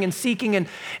praying and seeking, and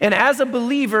as a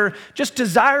believer, just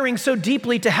desiring so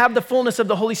deeply to have the fullness of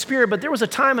the Holy Spirit. But there was a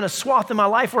time and a swath in my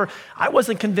life where I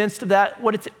wasn't convinced of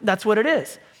that's what it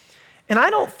is. And I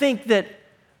don't think that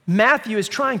Matthew is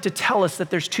trying to tell us that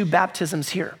there's two baptisms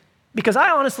here, because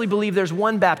I honestly believe there's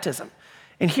one baptism.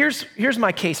 And here's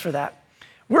my case for that.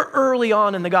 We're early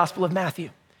on in the Gospel of Matthew,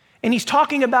 and he's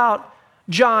talking about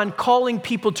John calling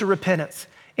people to repentance.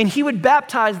 And he would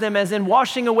baptize them as in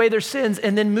washing away their sins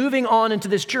and then moving on into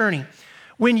this journey.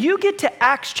 When you get to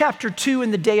Acts chapter 2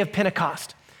 in the day of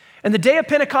Pentecost, and the day of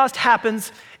Pentecost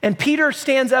happens, and Peter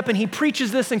stands up and he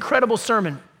preaches this incredible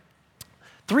sermon.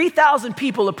 3,000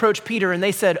 people approached Peter and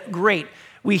they said, great,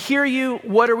 we hear you,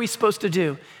 what are we supposed to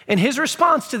do? And his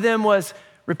response to them was,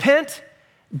 repent,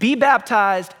 be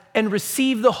baptized, and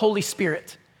receive the Holy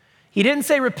Spirit. He didn't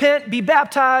say repent, be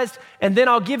baptized, and then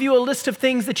I'll give you a list of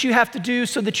things that you have to do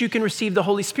so that you can receive the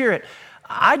Holy Spirit.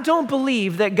 I don't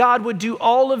believe that God would do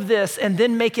all of this and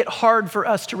then make it hard for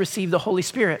us to receive the Holy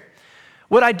Spirit.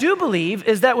 What I do believe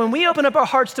is that when we open up our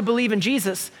hearts to believe in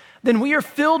Jesus, then we are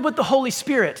filled with the Holy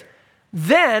Spirit.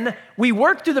 Then we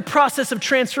work through the process of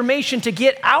transformation to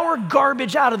get our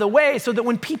garbage out of the way so that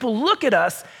when people look at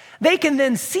us, they can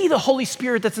then see the Holy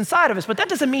Spirit that's inside of us. But that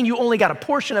doesn't mean you only got a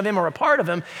portion of him or a part of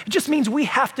him. It just means we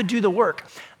have to do the work.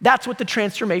 That's what the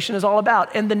transformation is all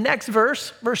about. And the next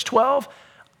verse, verse 12,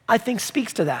 I think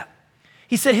speaks to that.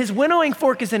 He said, his winnowing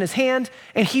fork is in his hand,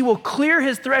 and he will clear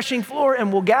his threshing floor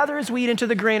and will gather his wheat into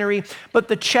the granary, but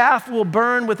the chaff will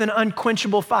burn with an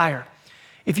unquenchable fire.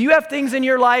 If you have things in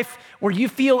your life where you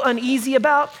feel uneasy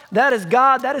about, that is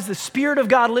God, that is the Spirit of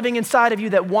God living inside of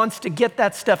you that wants to get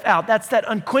that stuff out. That's that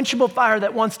unquenchable fire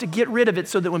that wants to get rid of it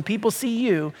so that when people see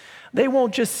you, they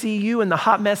won't just see you in the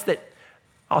hot mess that,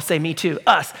 I'll say me too,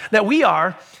 us, that we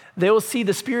are. They will see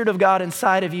the Spirit of God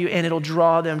inside of you and it'll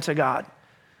draw them to God.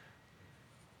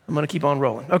 I'm gonna keep on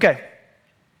rolling. Okay,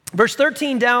 verse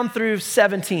 13 down through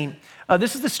 17.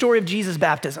 This is the story of Jesus'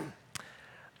 baptism.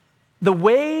 The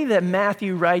way that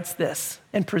Matthew writes this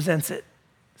and presents it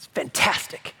is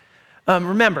fantastic.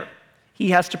 Remember,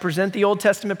 he has to present the Old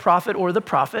Testament prophet or the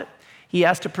prophet. He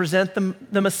has to present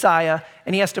the Messiah,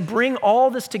 and he has to bring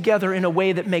all this together in a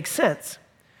way that makes sense.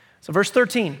 So verse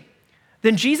 13,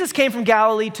 then Jesus came from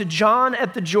Galilee to John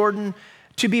at the Jordan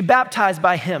to be baptized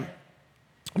by him.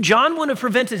 John would have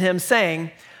prevented him saying,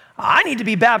 I need to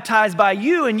be baptized by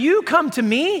you, and you come to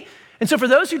me? And so for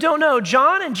those who don't know,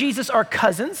 John and Jesus are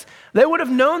cousins. They would have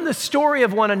known the story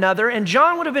of one another, and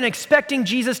John would have been expecting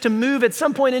Jesus to move at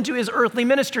some point into his earthly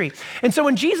ministry. And so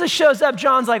when Jesus shows up,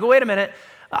 John's like, wait a minute,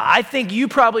 I think you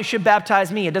probably should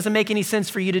baptize me. It doesn't make any sense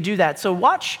for you to do that. So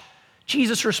watch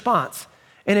Jesus' response.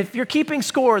 And if you're keeping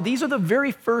score, these are the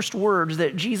very first words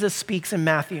that Jesus speaks in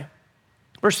Matthew.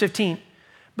 Verse 15,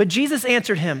 but Jesus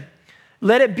answered him,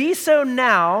 let it be so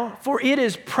now, for it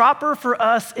is proper for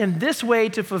us in this way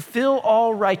to fulfill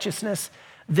all righteousness.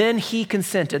 Then he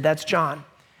consented. That's John.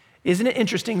 Isn't it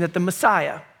interesting that the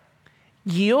Messiah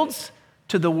yields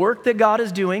to the work that God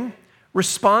is doing,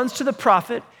 responds to the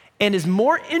prophet, and is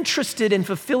more interested in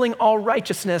fulfilling all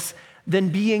righteousness than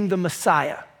being the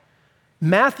Messiah?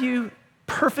 Matthew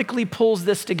perfectly pulls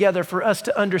this together for us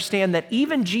to understand that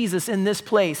even Jesus in this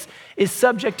place is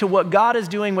subject to what God is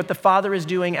doing, what the Father is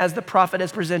doing as the prophet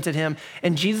has presented him.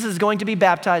 And Jesus is going to be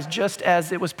baptized just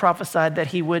as it was prophesied that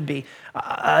he would be.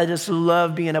 I just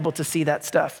love being able to see that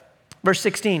stuff. Verse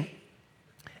 16.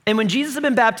 And when Jesus had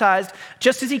been baptized,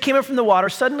 just as he came up from the water,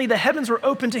 suddenly the heavens were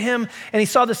opened to him, and he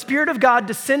saw the Spirit of God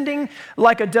descending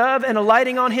like a dove and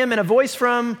alighting on him, and a voice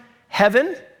from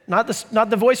heaven, not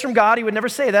the voice from God, he would never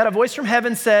say that, a voice from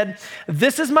heaven said,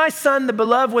 this is my Son, the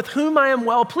beloved, with whom I am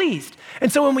well pleased. And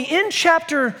so when we end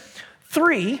chapter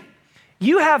 3,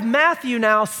 you have Matthew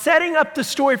now setting up the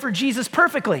story for Jesus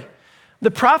perfectly.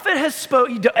 The prophet has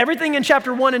spoken, everything in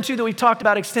chapter 1 and 2 that we've talked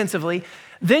about extensively.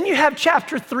 Then you have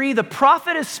chapter 3, the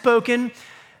prophet has spoken,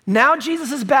 now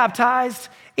Jesus is baptized,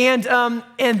 and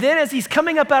then as he's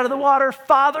coming up out of the water,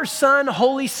 Father, Son,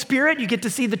 Holy Spirit, you get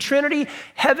to see the Trinity,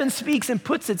 heaven speaks and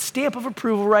puts its stamp of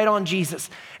approval right on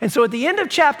Jesus. And so at the end of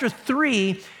chapter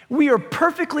 3, we are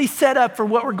perfectly set up for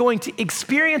what we're going to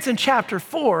experience in chapter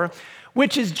 4,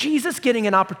 which is Jesus getting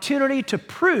an opportunity to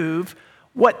prove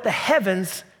what the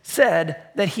heavens said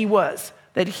that he was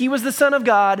the Son of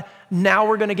God. Now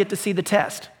we're going to get to see the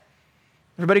test.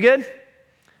 Everybody good?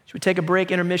 Should we take a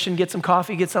break, intermission, get some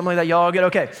coffee, get something like that? Y'all all good?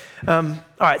 Okay. All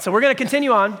right, so we're going to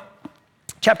continue on.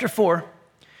 Chapter 4. I'm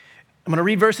going to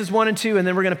read verses 1 and 2, and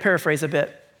then we're going to paraphrase a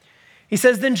bit. He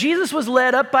says, then Jesus was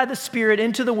led up by the Spirit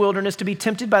into the wilderness to be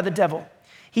tempted by the devil.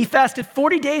 He fasted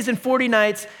 40 days and 40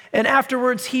 nights, and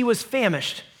afterwards he was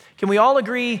famished. Can we all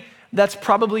agree that's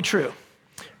probably true?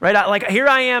 Right? Like here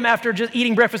I am after just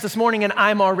eating breakfast this morning, and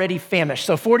I'm already famished.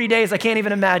 So 40 days, I can't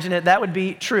even imagine it. That would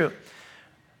be true.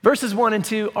 Verses 1 and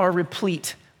 2 are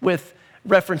replete with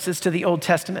references to the Old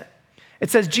Testament.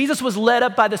 It says Jesus was led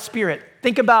up by the Spirit.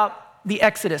 Think about the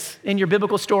Exodus in your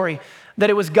biblical story, that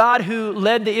it was God who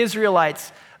led the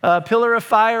Israelites, a pillar of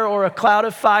fire or a cloud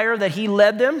of fire, that he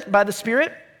led them by the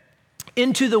Spirit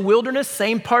into the wilderness.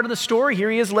 Same part of the story.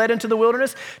 Here he is led into the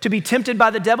wilderness to be tempted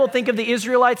by the devil. Think of the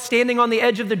Israelites standing on the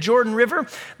edge of the Jordan River.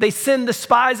 They send the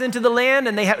spies into the land,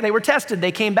 and they were tested.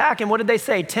 They came back, and what did they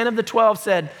say? 10 of the 12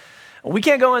 said, we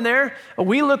can't go in there.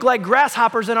 We look like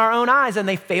grasshoppers in our own eyes. And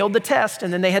they failed the test.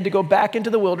 And then they had to go back into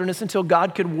the wilderness until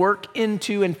God could work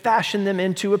into and fashion them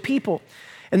into a people.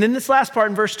 And then this last part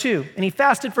in verse 2, and he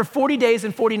fasted for 40 days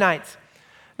and 40 nights.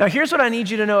 Now here's what I need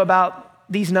you to know about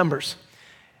these numbers.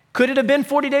 Could it have been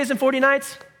 40 days and 40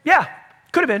 nights? Yeah,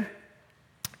 could have been.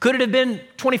 Could it have been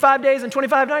 25 days and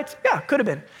 25 nights? Yeah, could have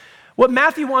been. What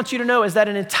Matthew wants you to know is that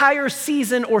an entire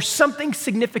season or something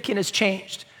significant has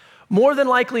changed. More than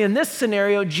likely in this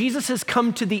scenario, Jesus has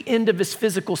come to the end of his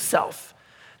physical self,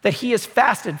 that he has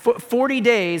fasted for 40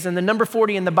 days, and the number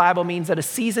 40 in the Bible means that a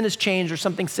season has changed or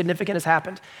something significant has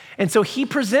happened. And so he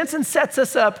presents and sets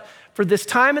us up for this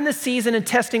time in this season and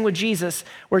testing with Jesus,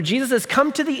 where Jesus has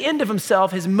come to the end of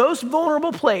himself, his most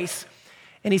vulnerable place,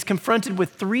 and he's confronted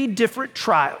with 3 different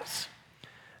trials.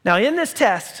 Now in this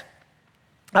test,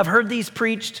 I've heard these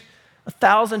preached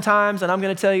 1,000 times, and I'm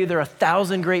going to tell you there are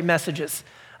 1,000 great messages.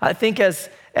 I think as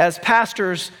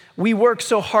pastors, we work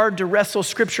so hard to wrestle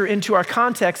scripture into our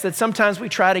context that sometimes we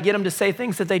try to get them to say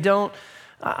things that they don't.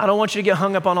 I don't want you to get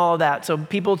hung up on all of that. So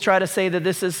people try to say that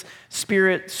this is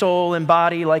spirit, soul, and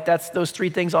body, like those 3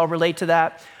 things all relate to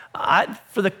that.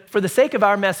 For the sake of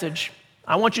our message,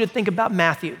 I want you to think about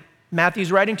Matthew.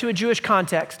 Matthew's writing to a Jewish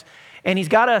context, and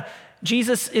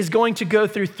Jesus is going to go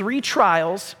through 3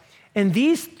 trials, and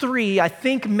these 3, I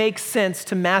think, make sense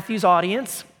to Matthew's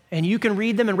audience. And you can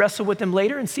read them and wrestle with them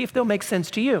later and see if they'll make sense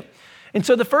to you. And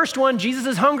so the first one, Jesus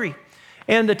is hungry.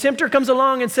 And the tempter comes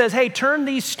along and says, hey, turn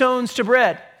these stones to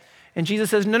bread. And Jesus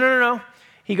says, no.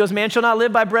 He goes, man shall not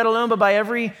live by bread alone, but by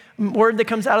every word that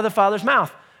comes out of the Father's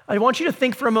mouth. I want you to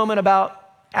think for a moment about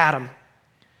Adam.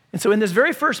 And so in this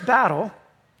very first battle,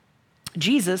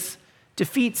 Jesus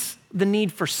defeats the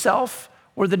need for self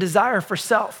or the desire for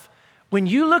self. When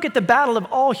you look at the battle of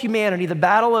all humanity, the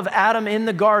battle of Adam in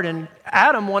the garden,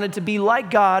 Adam wanted to be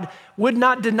like God, would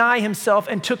not deny himself,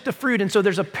 and took the fruit. And so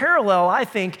there's a parallel, I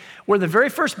think, where the very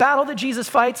first battle that Jesus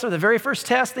fights, or the very first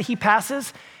test that he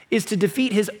passes, is to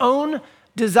defeat his own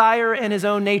desire and his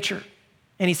own nature,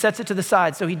 and he sets it to the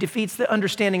side. So he defeats the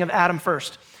understanding of Adam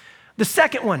first. The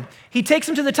second one, he takes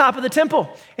him to the top of the temple,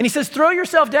 and he says, throw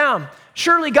yourself down.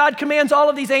 Surely God commands all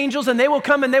of these angels, and they will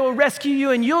come and they will rescue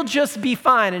you, and you'll just be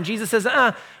fine. And Jesus says,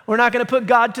 we're not going to put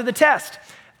God to the test.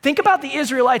 Think about the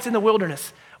Israelites in the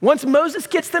wilderness. Once Moses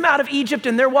gets them out of Egypt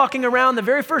and they're walking around, the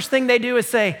very first thing they do is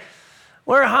say,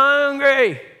 we're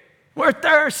hungry, we're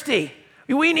thirsty,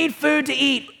 we need food to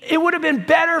eat. It would have been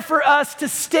better for us to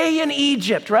stay in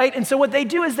Egypt, right? And so what they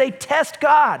do is they test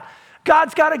God.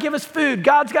 God's got to give us food.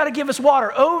 God's got to give us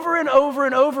water. Over and over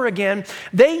and over again,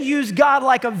 they use God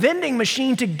like a vending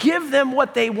machine to give them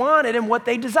what they wanted and what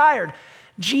they desired.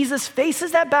 Jesus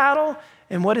faces that battle,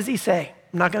 and what does he say?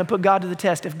 I'm not going to put God to the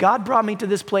test. If God brought me to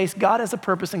this place, God has a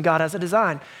purpose and God has a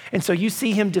design. And so you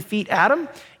see him defeat Adam.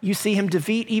 You see him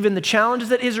defeat even the challenges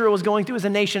that Israel was going through as a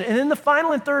nation. And in the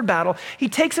final and third battle, he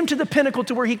takes him to the pinnacle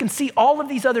to where he can see all of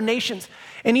these other nations.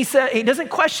 And he doesn't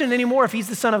question anymore if he's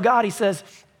the Son of God. He says,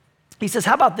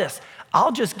 how about this?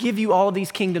 I'll just give you all of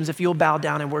these kingdoms if you'll bow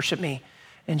down and worship me.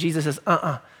 And Jesus says,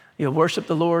 You'll worship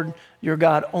the Lord your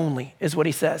God only, is what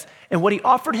he says. And what he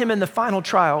offered him in the final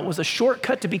trial was a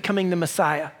shortcut to becoming the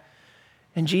Messiah.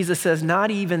 And Jesus says, not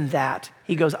even that.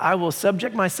 He goes, I will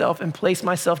subject myself and place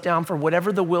myself down for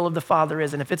whatever the will of the Father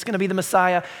is. And if it's going to be the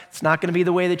Messiah, it's not going to be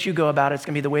the way that you go about it. It's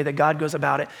going to be the way that God goes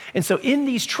about it. And so in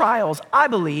these trials, I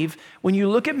believe, when you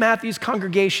look at Matthew's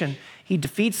congregation, he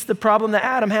defeats the problem that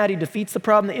Adam had. He defeats the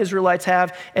problem the Israelites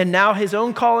have. And now his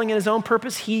own calling and his own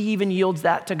purpose, he even yields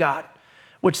that to God,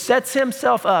 which sets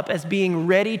himself up as being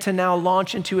ready to now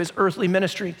launch into his earthly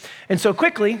ministry. And so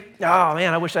quickly,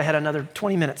 I wish I had another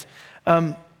 20 minutes.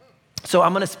 So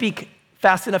I'm going to speak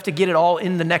fast enough to get it all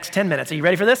in the next 10 minutes. Are you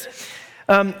ready for this?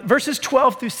 Verses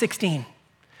 12 through 16.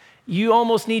 You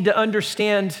almost need to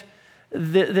understand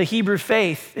the Hebrew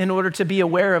faith in order to be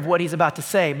aware of what he's about to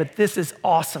say, but this is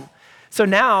awesome. So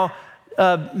now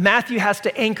Matthew has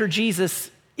to anchor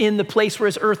Jesus in the place where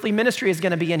his earthly ministry is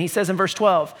going to be. And he says in verse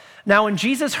 12, now when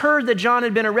Jesus heard that John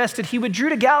had been arrested, he withdrew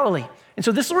to Galilee. And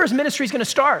so this is where his ministry is going to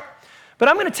start. But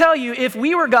I'm going to tell you, if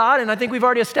we were God, and I think we've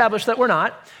already established that we're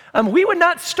not, we would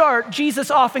not start Jesus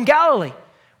off in Galilee.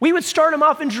 We would start him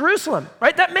off in Jerusalem,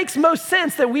 right? That makes most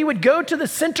sense that we would go to the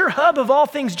center hub of all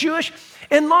things Jewish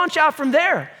and launch out from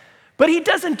there. But he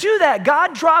doesn't do that.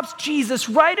 God drops Jesus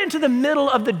right into the middle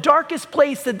of the darkest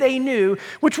place that they knew,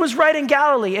 which was right in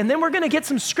Galilee. And then we're going to get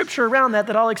some scripture around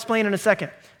that I'll explain in a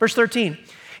second. Verse 13.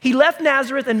 He left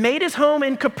Nazareth and made his home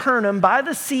in Capernaum by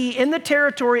the sea in the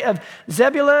territory of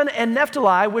Zebulun and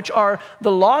Naphtali, which are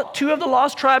two of the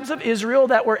lost tribes of Israel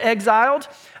that were exiled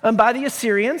by the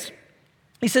Assyrians.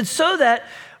 He said, so that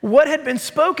what had been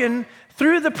spoken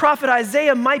through the prophet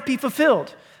Isaiah might be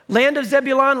fulfilled. Land of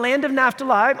Zebulun, land of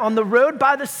Naphtali, on the road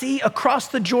by the sea across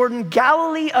the Jordan,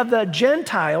 Galilee of the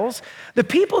Gentiles, the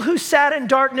people who sat in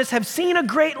darkness have seen a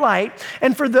great light,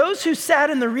 and for those who sat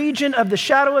in the region of the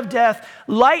shadow of death,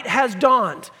 light has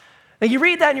dawned. Now you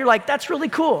read that and you're like, that's really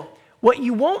cool. What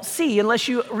you won't see unless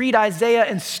you read Isaiah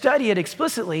and study it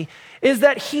explicitly is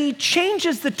that he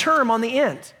changes the term on the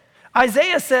end.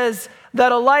 Isaiah says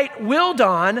that a light will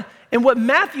dawn, and what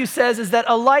Matthew says is that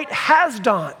a light has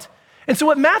dawned. And so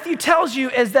what Matthew tells you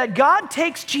is that God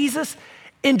takes Jesus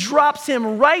and drops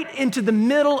him right into the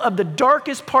middle of the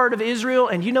darkest part of Israel.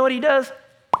 And you know what he does?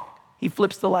 He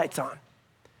flips the lights on.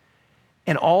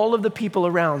 And all of the people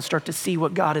around start to see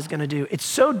what God is going to do. It's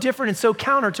so different and so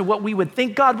counter to what we would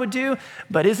think God would do,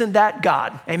 but isn't that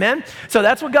God? Amen? So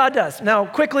that's what God does. Now,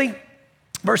 quickly,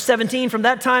 verse 17, from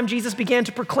that time, Jesus began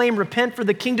to proclaim, repent for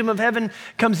the kingdom of heaven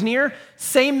comes near.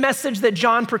 Same message that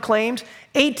John proclaimed.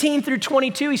 18 through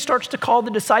 22, he starts to call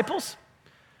the disciples.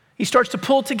 He starts to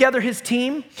pull together his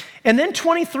team. And then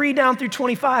 23 down through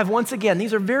 25, once again,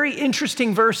 these are very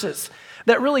interesting verses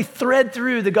that really thread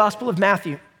through the Gospel of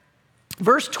Matthew.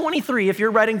 Verse 23, if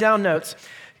you're writing down notes,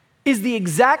 is the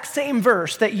exact same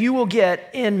verse that you will get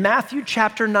in Matthew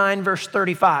chapter 9, verse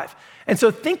 35. And so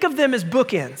think of them as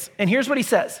bookends. And here's what he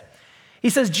says. He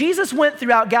says, Jesus went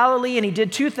throughout Galilee and he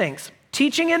did two things.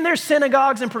 Teaching in their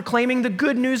synagogues and proclaiming the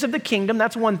good news of the kingdom,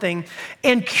 that's one thing,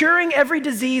 and curing every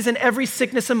disease and every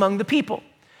sickness among the people.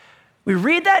 We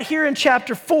read that here in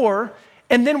chapter 4,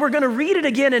 and then we're going to read it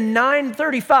again in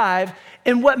 9:35.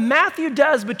 And what Matthew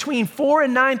does between 4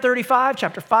 and 9:35,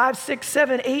 chapter 5, 6,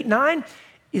 7, 8, 9,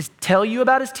 is tell you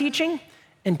about his teaching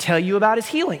and tell you about his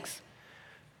healings.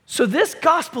 So this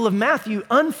Gospel of Matthew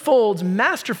unfolds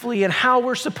masterfully in how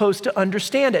we're supposed to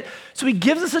understand it. So he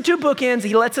gives us the two bookends,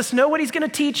 he lets us know what he's going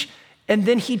to teach, and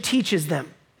then he teaches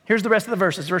them. Here's the rest of the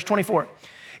verses, verse 24.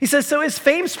 He says, so his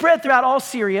fame spread throughout all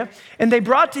Syria, and they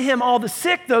brought to him all the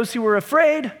sick, those who were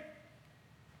afraid,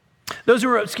 those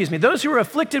who were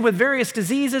afflicted with various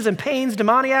diseases and pains,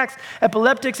 demoniacs,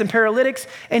 epileptics, and paralytics,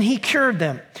 and he cured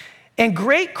them. And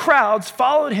great crowds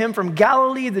followed him from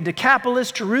Galilee, the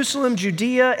Decapolis, Jerusalem,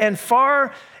 Judea, and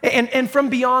from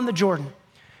beyond the Jordan.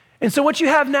 And so what you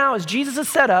have now is Jesus is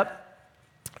set up,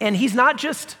 and he's not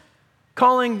just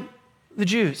calling the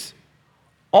Jews.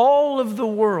 All of the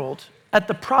world, at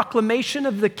the proclamation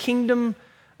of the kingdom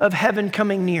of heaven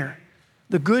coming near,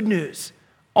 the good news,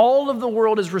 all of the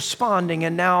world is responding.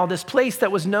 And now this place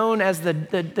that was known as the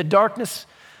darkness,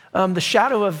 the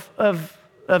shadow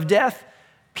of death,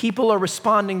 people are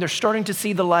responding. They're starting to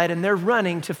see the light, and they're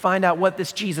running to find out what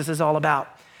this Jesus is all about.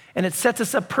 And it sets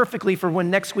us up perfectly for when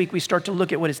next week we start to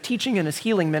look at what his teaching and his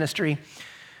healing ministry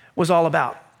was all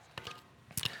about.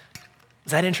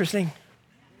 Is that interesting?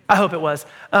 I hope it was.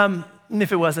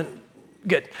 If it wasn't,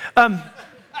 good.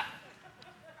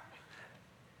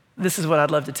 This is what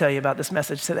I'd love to tell you about this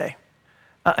message today.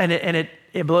 And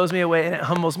it blows me away and it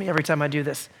humbles me every time I do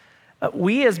this.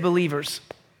 We as believers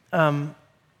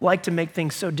like to make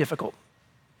things so difficult.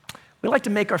 We like to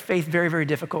make our faith very, very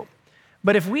difficult.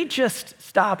 But if we just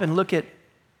stop and look at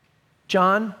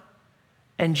John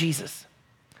and Jesus,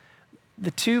 the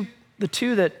two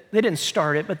that, they didn't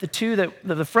start it, but the two that,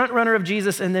 the front runner of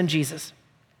Jesus and then Jesus,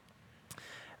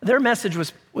 their message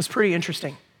was pretty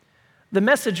interesting. The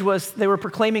message was they were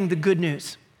proclaiming the good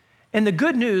news. And the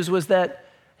good news was that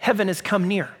heaven has come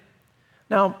near.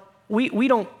 Now, we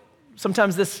don't,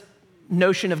 sometimes this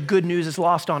notion of good news is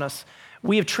lost on us.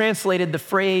 We have translated the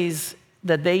phrase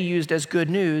that they used as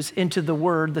good news into the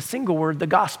word, the single word, the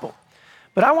gospel.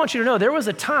 But I want you to know there was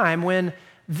a time when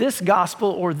this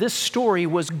gospel or this story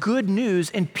was good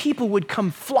news and people would come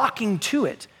flocking to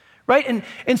it, right?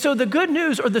 And so the good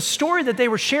news or the story that they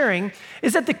were sharing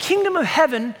is that the kingdom of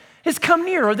heaven has come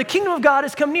near, or the kingdom of God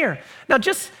has come near. Now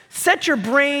just set your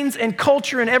brains and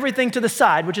culture and everything to the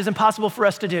side, which is impossible for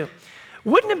us to do.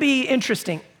 Wouldn't it be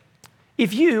interesting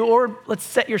if you, or let's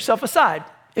set yourself aside,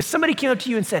 if somebody came up to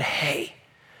you and said, hey,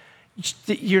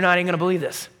 you're not even gonna believe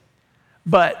this,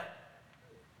 but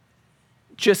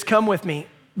just come with me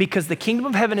because the kingdom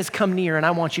of heaven has come near and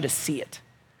I want you to see it.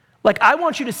 Like I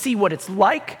want you to see what it's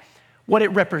like, what it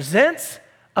represents,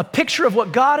 a picture of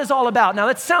what God is all about. Now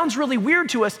that sounds really weird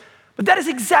to us, but that is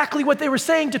exactly what they were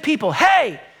saying to people.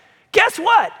 Hey, guess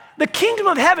what? The kingdom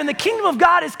of heaven, the kingdom of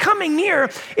God is coming near.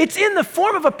 It's in the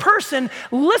form of a person.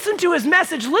 Listen to his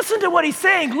message. Listen to what he's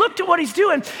saying. Look to what he's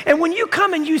doing. And when you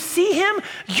come and you see him,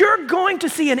 you're going to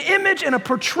see an image and a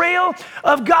portrayal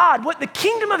of God, what the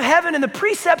kingdom of heaven and the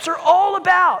precepts are all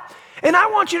about. And I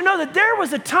want you to know that there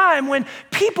was a time when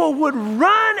people would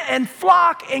run and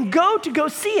flock and go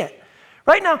see it.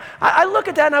 Right now, I look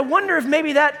at that and I wonder if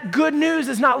maybe that good news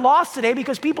is not lost today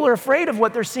because people are afraid of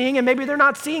what they're seeing and maybe they're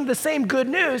not seeing the same good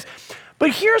news. But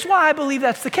here's why I believe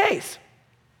that's the case.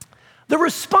 The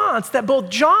response that both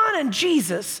John and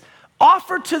Jesus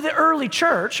offered to the early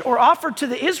church or offered to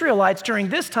the Israelites during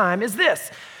this time is this.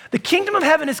 The kingdom of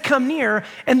heaven has come near,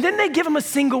 and then they give them a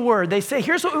single word. They say,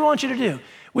 here's what we want you to do.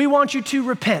 We want you to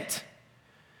repent.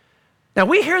 Now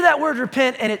we hear that word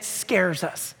repent and it scares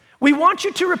us. We want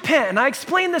you to repent, and I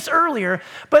explained this earlier,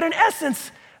 but in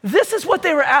essence, this is what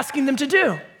they were asking them to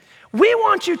do. We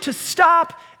want you to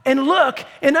stop and look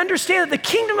and understand that the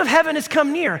kingdom of heaven has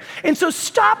come near. And so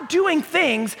stop doing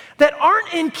things that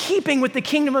aren't in keeping with the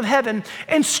kingdom of heaven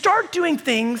and start doing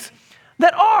things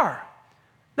that are.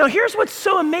 Now, here's what's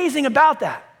so amazing about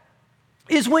that,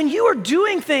 is when you are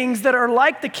doing things that are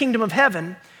like the kingdom of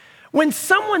heaven, when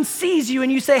someone sees you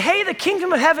and you say, hey, the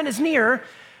kingdom of heaven is near,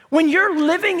 when you're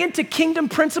living into kingdom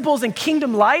principles and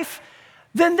kingdom life,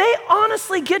 then they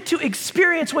honestly get to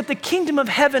experience what the kingdom of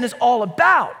heaven is all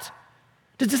about.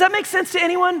 Does that make sense to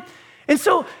anyone? And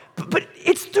so, but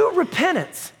it's through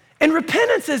repentance. And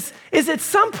repentance is at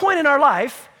some point in our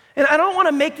life, and I don't want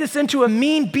to make this into a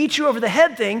mean beat you over the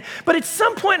head thing, but at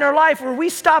some point in our life where we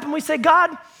stop and we say, God,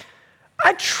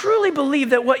 I truly believe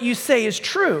that what you say is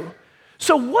true.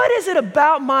 So what is it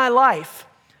about my life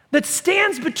that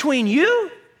stands between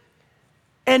you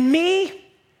and me,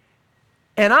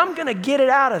 and I'm gonna get it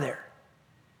out of there?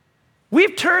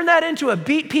 We've turned that into a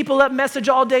beat people up message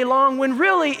all day long when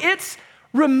really it's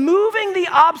removing the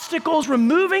obstacles,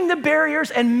 removing the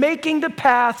barriers, and making the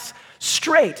paths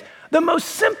straight. The most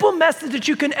simple message that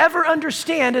you can ever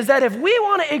understand is that if we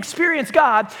wanna experience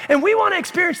God and we wanna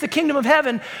experience the kingdom of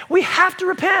heaven, we have to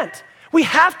repent. We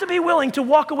have to be willing to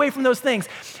walk away from those things.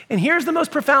 And here's the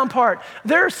most profound part.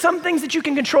 There are some things that you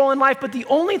can control in life, but the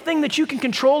only thing that you can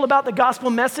control about the gospel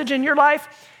message in your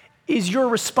life is your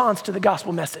response to the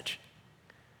gospel message.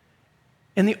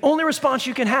 And the only response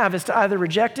you can have is to either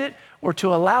reject it or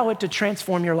to allow it to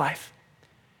transform your life.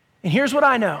 And here's what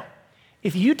I know.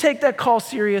 If you take that call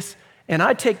serious and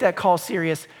I take that call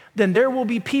serious, then there will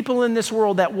be people in this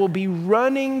world that will be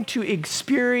running to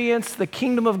experience the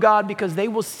kingdom of God because they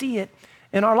will see it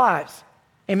in our lives.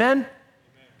 Amen?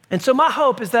 And so my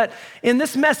hope is that in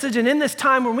this message and in this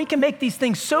time when we can make these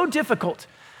things so difficult,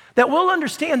 that we'll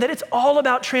understand that it's all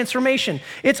about transformation.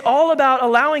 It's all about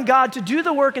allowing God to do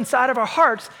the work inside of our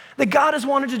hearts that God has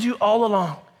wanted to do all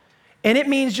along. And it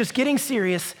means just getting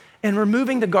serious and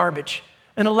removing the garbage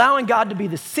and allowing God to be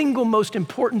the single most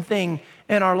important thing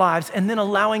in our lives, and then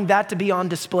allowing that to be on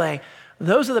display.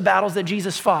 Those are the battles that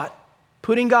Jesus fought.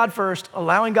 Putting God first,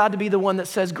 allowing God to be the one that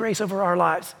says grace over our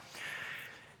lives.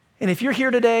 And if you're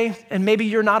here today and maybe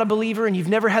you're not a believer and you've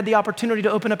never had the opportunity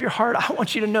to open up your heart, I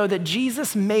want you to know that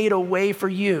Jesus made a way for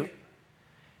you.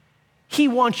 He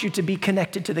wants you to be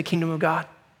connected to the kingdom of God.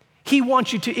 He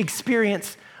wants you to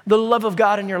experience the love of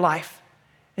God in your life.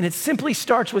 And it simply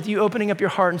starts with you opening up your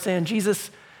heart and saying,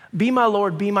 Jesus, be my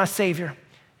Lord, be my Savior.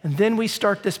 And then we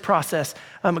start this process.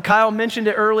 Kyle mentioned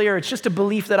it earlier. It's just a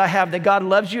belief that I have that God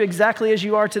loves you exactly as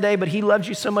you are today, but he loves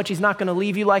you so much he's not going to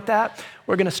leave you like that.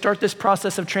 We're going to start this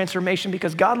process of transformation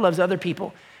because God loves other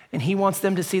people and he wants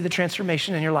them to see the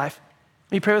transformation in your life.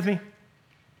 Will you pray with me?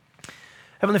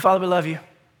 Heavenly Father, we love you.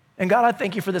 And God, I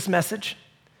thank you for this message.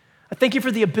 I thank you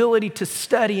for the ability to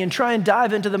study and try and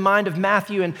dive into the mind of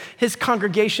Matthew and his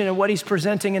congregation and what he's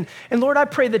presenting. And Lord, I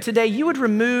pray that today you would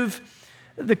remove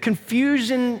the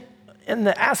confusion and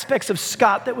the aspects of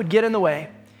Scott that would get in the way,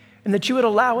 and that you would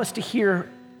allow us to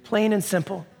hear plain and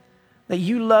simple that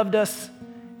you loved us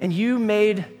and you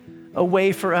made a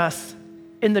way for us.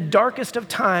 In the darkest of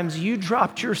times, you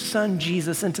dropped your son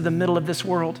Jesus into the middle of this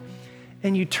world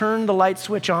and you turned the light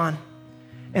switch on.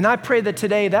 And I pray that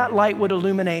today that light would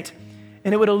illuminate,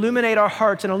 and it would illuminate our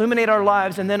hearts and illuminate our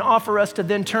lives, and then offer us to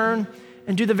then turn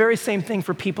and do the very same thing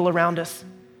for people around us.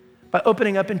 By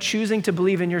opening up and choosing to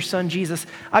believe in your son, Jesus.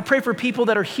 I pray for people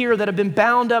that are here that have been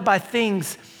bound up by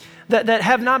things that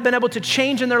have not been able to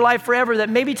change in their life forever, that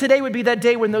maybe today would be that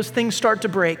day when those things start to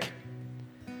break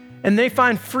and they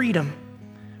find freedom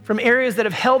from areas that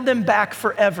have held them back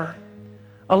forever.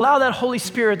 Allow that Holy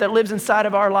Spirit that lives inside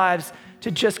of our lives to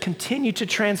just continue to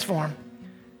transform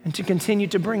and to continue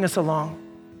to bring us along.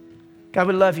 God,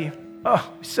 we love you.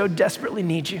 Oh, we so desperately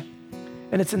need you.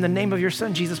 And it's in the name of your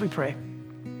son, Jesus, we pray.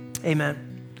 Amen.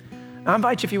 I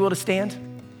invite you, if you will, to stand.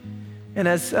 And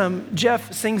as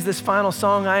Jeff sings this final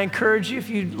song, I encourage you, if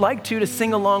you'd like to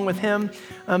sing along with him.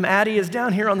 Addie is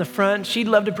down here on the front. She'd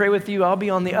love to pray with you. I'll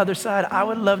be on the other side. I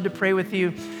would love to pray with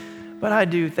you. But I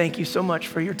do thank you so much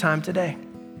for your time today.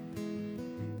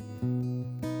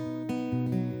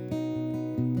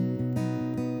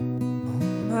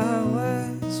 My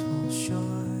words fall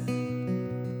short.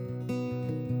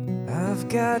 I've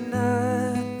got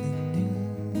nothing.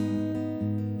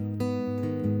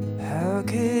 How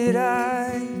could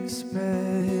I express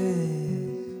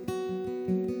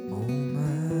all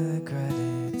my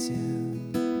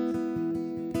gratitude?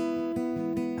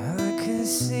 I could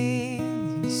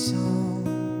sing these songs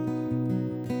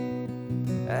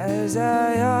as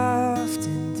I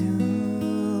often do,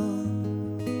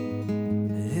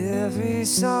 but every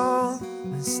song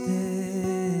must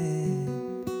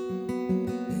end,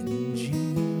 and you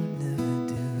never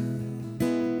do.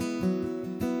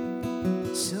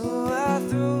 So I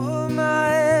throw my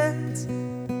hands,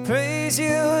 praise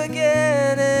you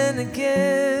again and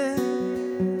again.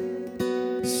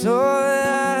 So all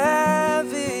I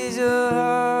have is a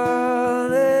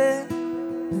hallelujah,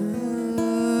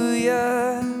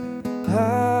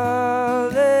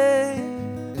 hallelujah.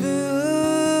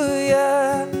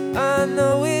 I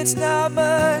know it's not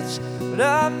much, but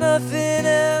I'm nothing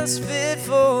else fit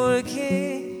for a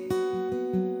king,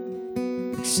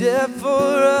 except for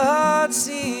a heart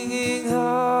singing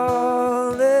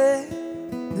hallelujah,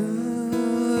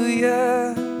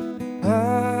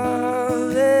 hallelujah.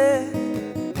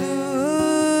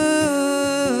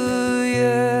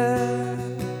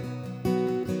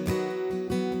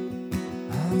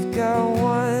 I've got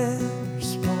one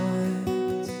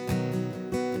response,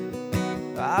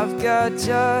 I've got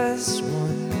just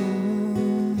one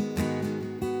move,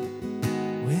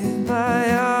 with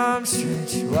my arms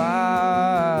stretched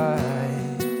wide.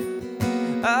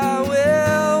 I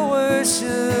will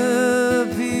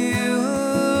worship you.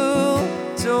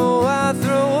 So I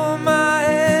throw my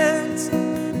hands,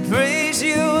 praise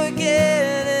you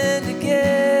again and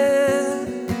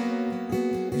again.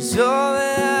 'Cause all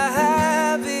that I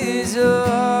have is a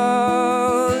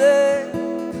hallelujah,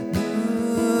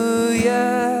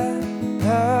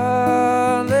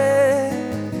 hallelujah.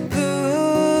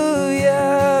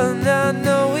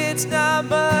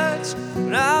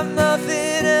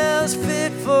 else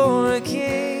fit for a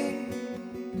king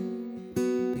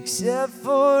except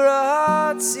for a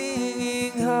heart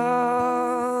singing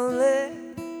hallelujah,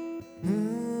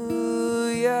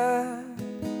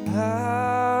 hallelujah.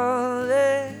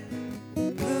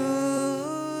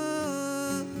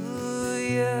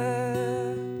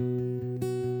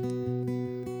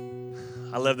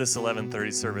 I love this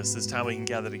 11:30 service, this time we can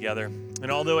gather together. And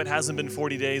although it hasn't been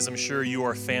 40 days, I'm sure you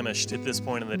are famished at this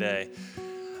point in the day.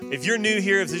 If you're new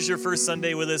here, if this is your first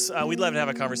Sunday with us, we'd love to have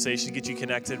a conversation, get you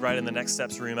connected right in the Next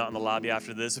Steps room out in the lobby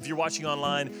after this. If you're watching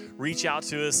online, reach out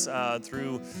to us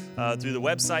through the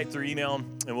website, through email,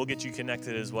 and we'll get you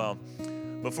connected as well.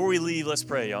 Before we leave, let's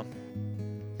pray, y'all.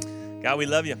 God, we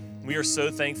love you. We are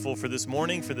so thankful for this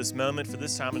morning, for this moment, for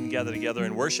this time we can gather together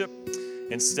and worship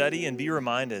and study and be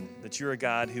reminded that you're a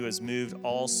God who has moved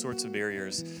all sorts of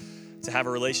barriers to have a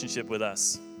relationship with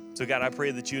us. So God, I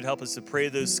pray that you would help us to pray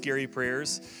those scary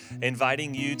prayers,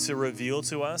 inviting you to reveal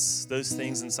to us those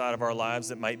things inside of our lives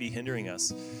that might be hindering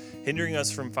us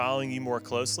from following you more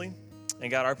closely. And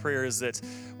God, our prayer is that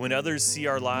when others see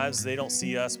our lives, they don't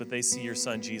see us, but they see your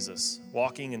son, Jesus,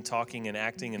 walking and talking and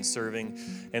acting and serving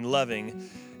and loving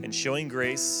and showing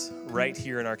grace right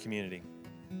here in our community.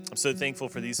 I'm so thankful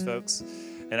for these folks,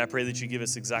 and I pray that you give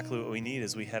us exactly what we need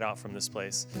as we head out from this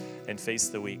place and face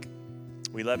the week.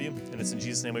 We love you, and it's in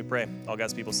Jesus' name we pray. All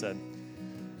God's people said,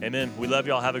 amen. We love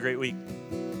you all. Have a great week.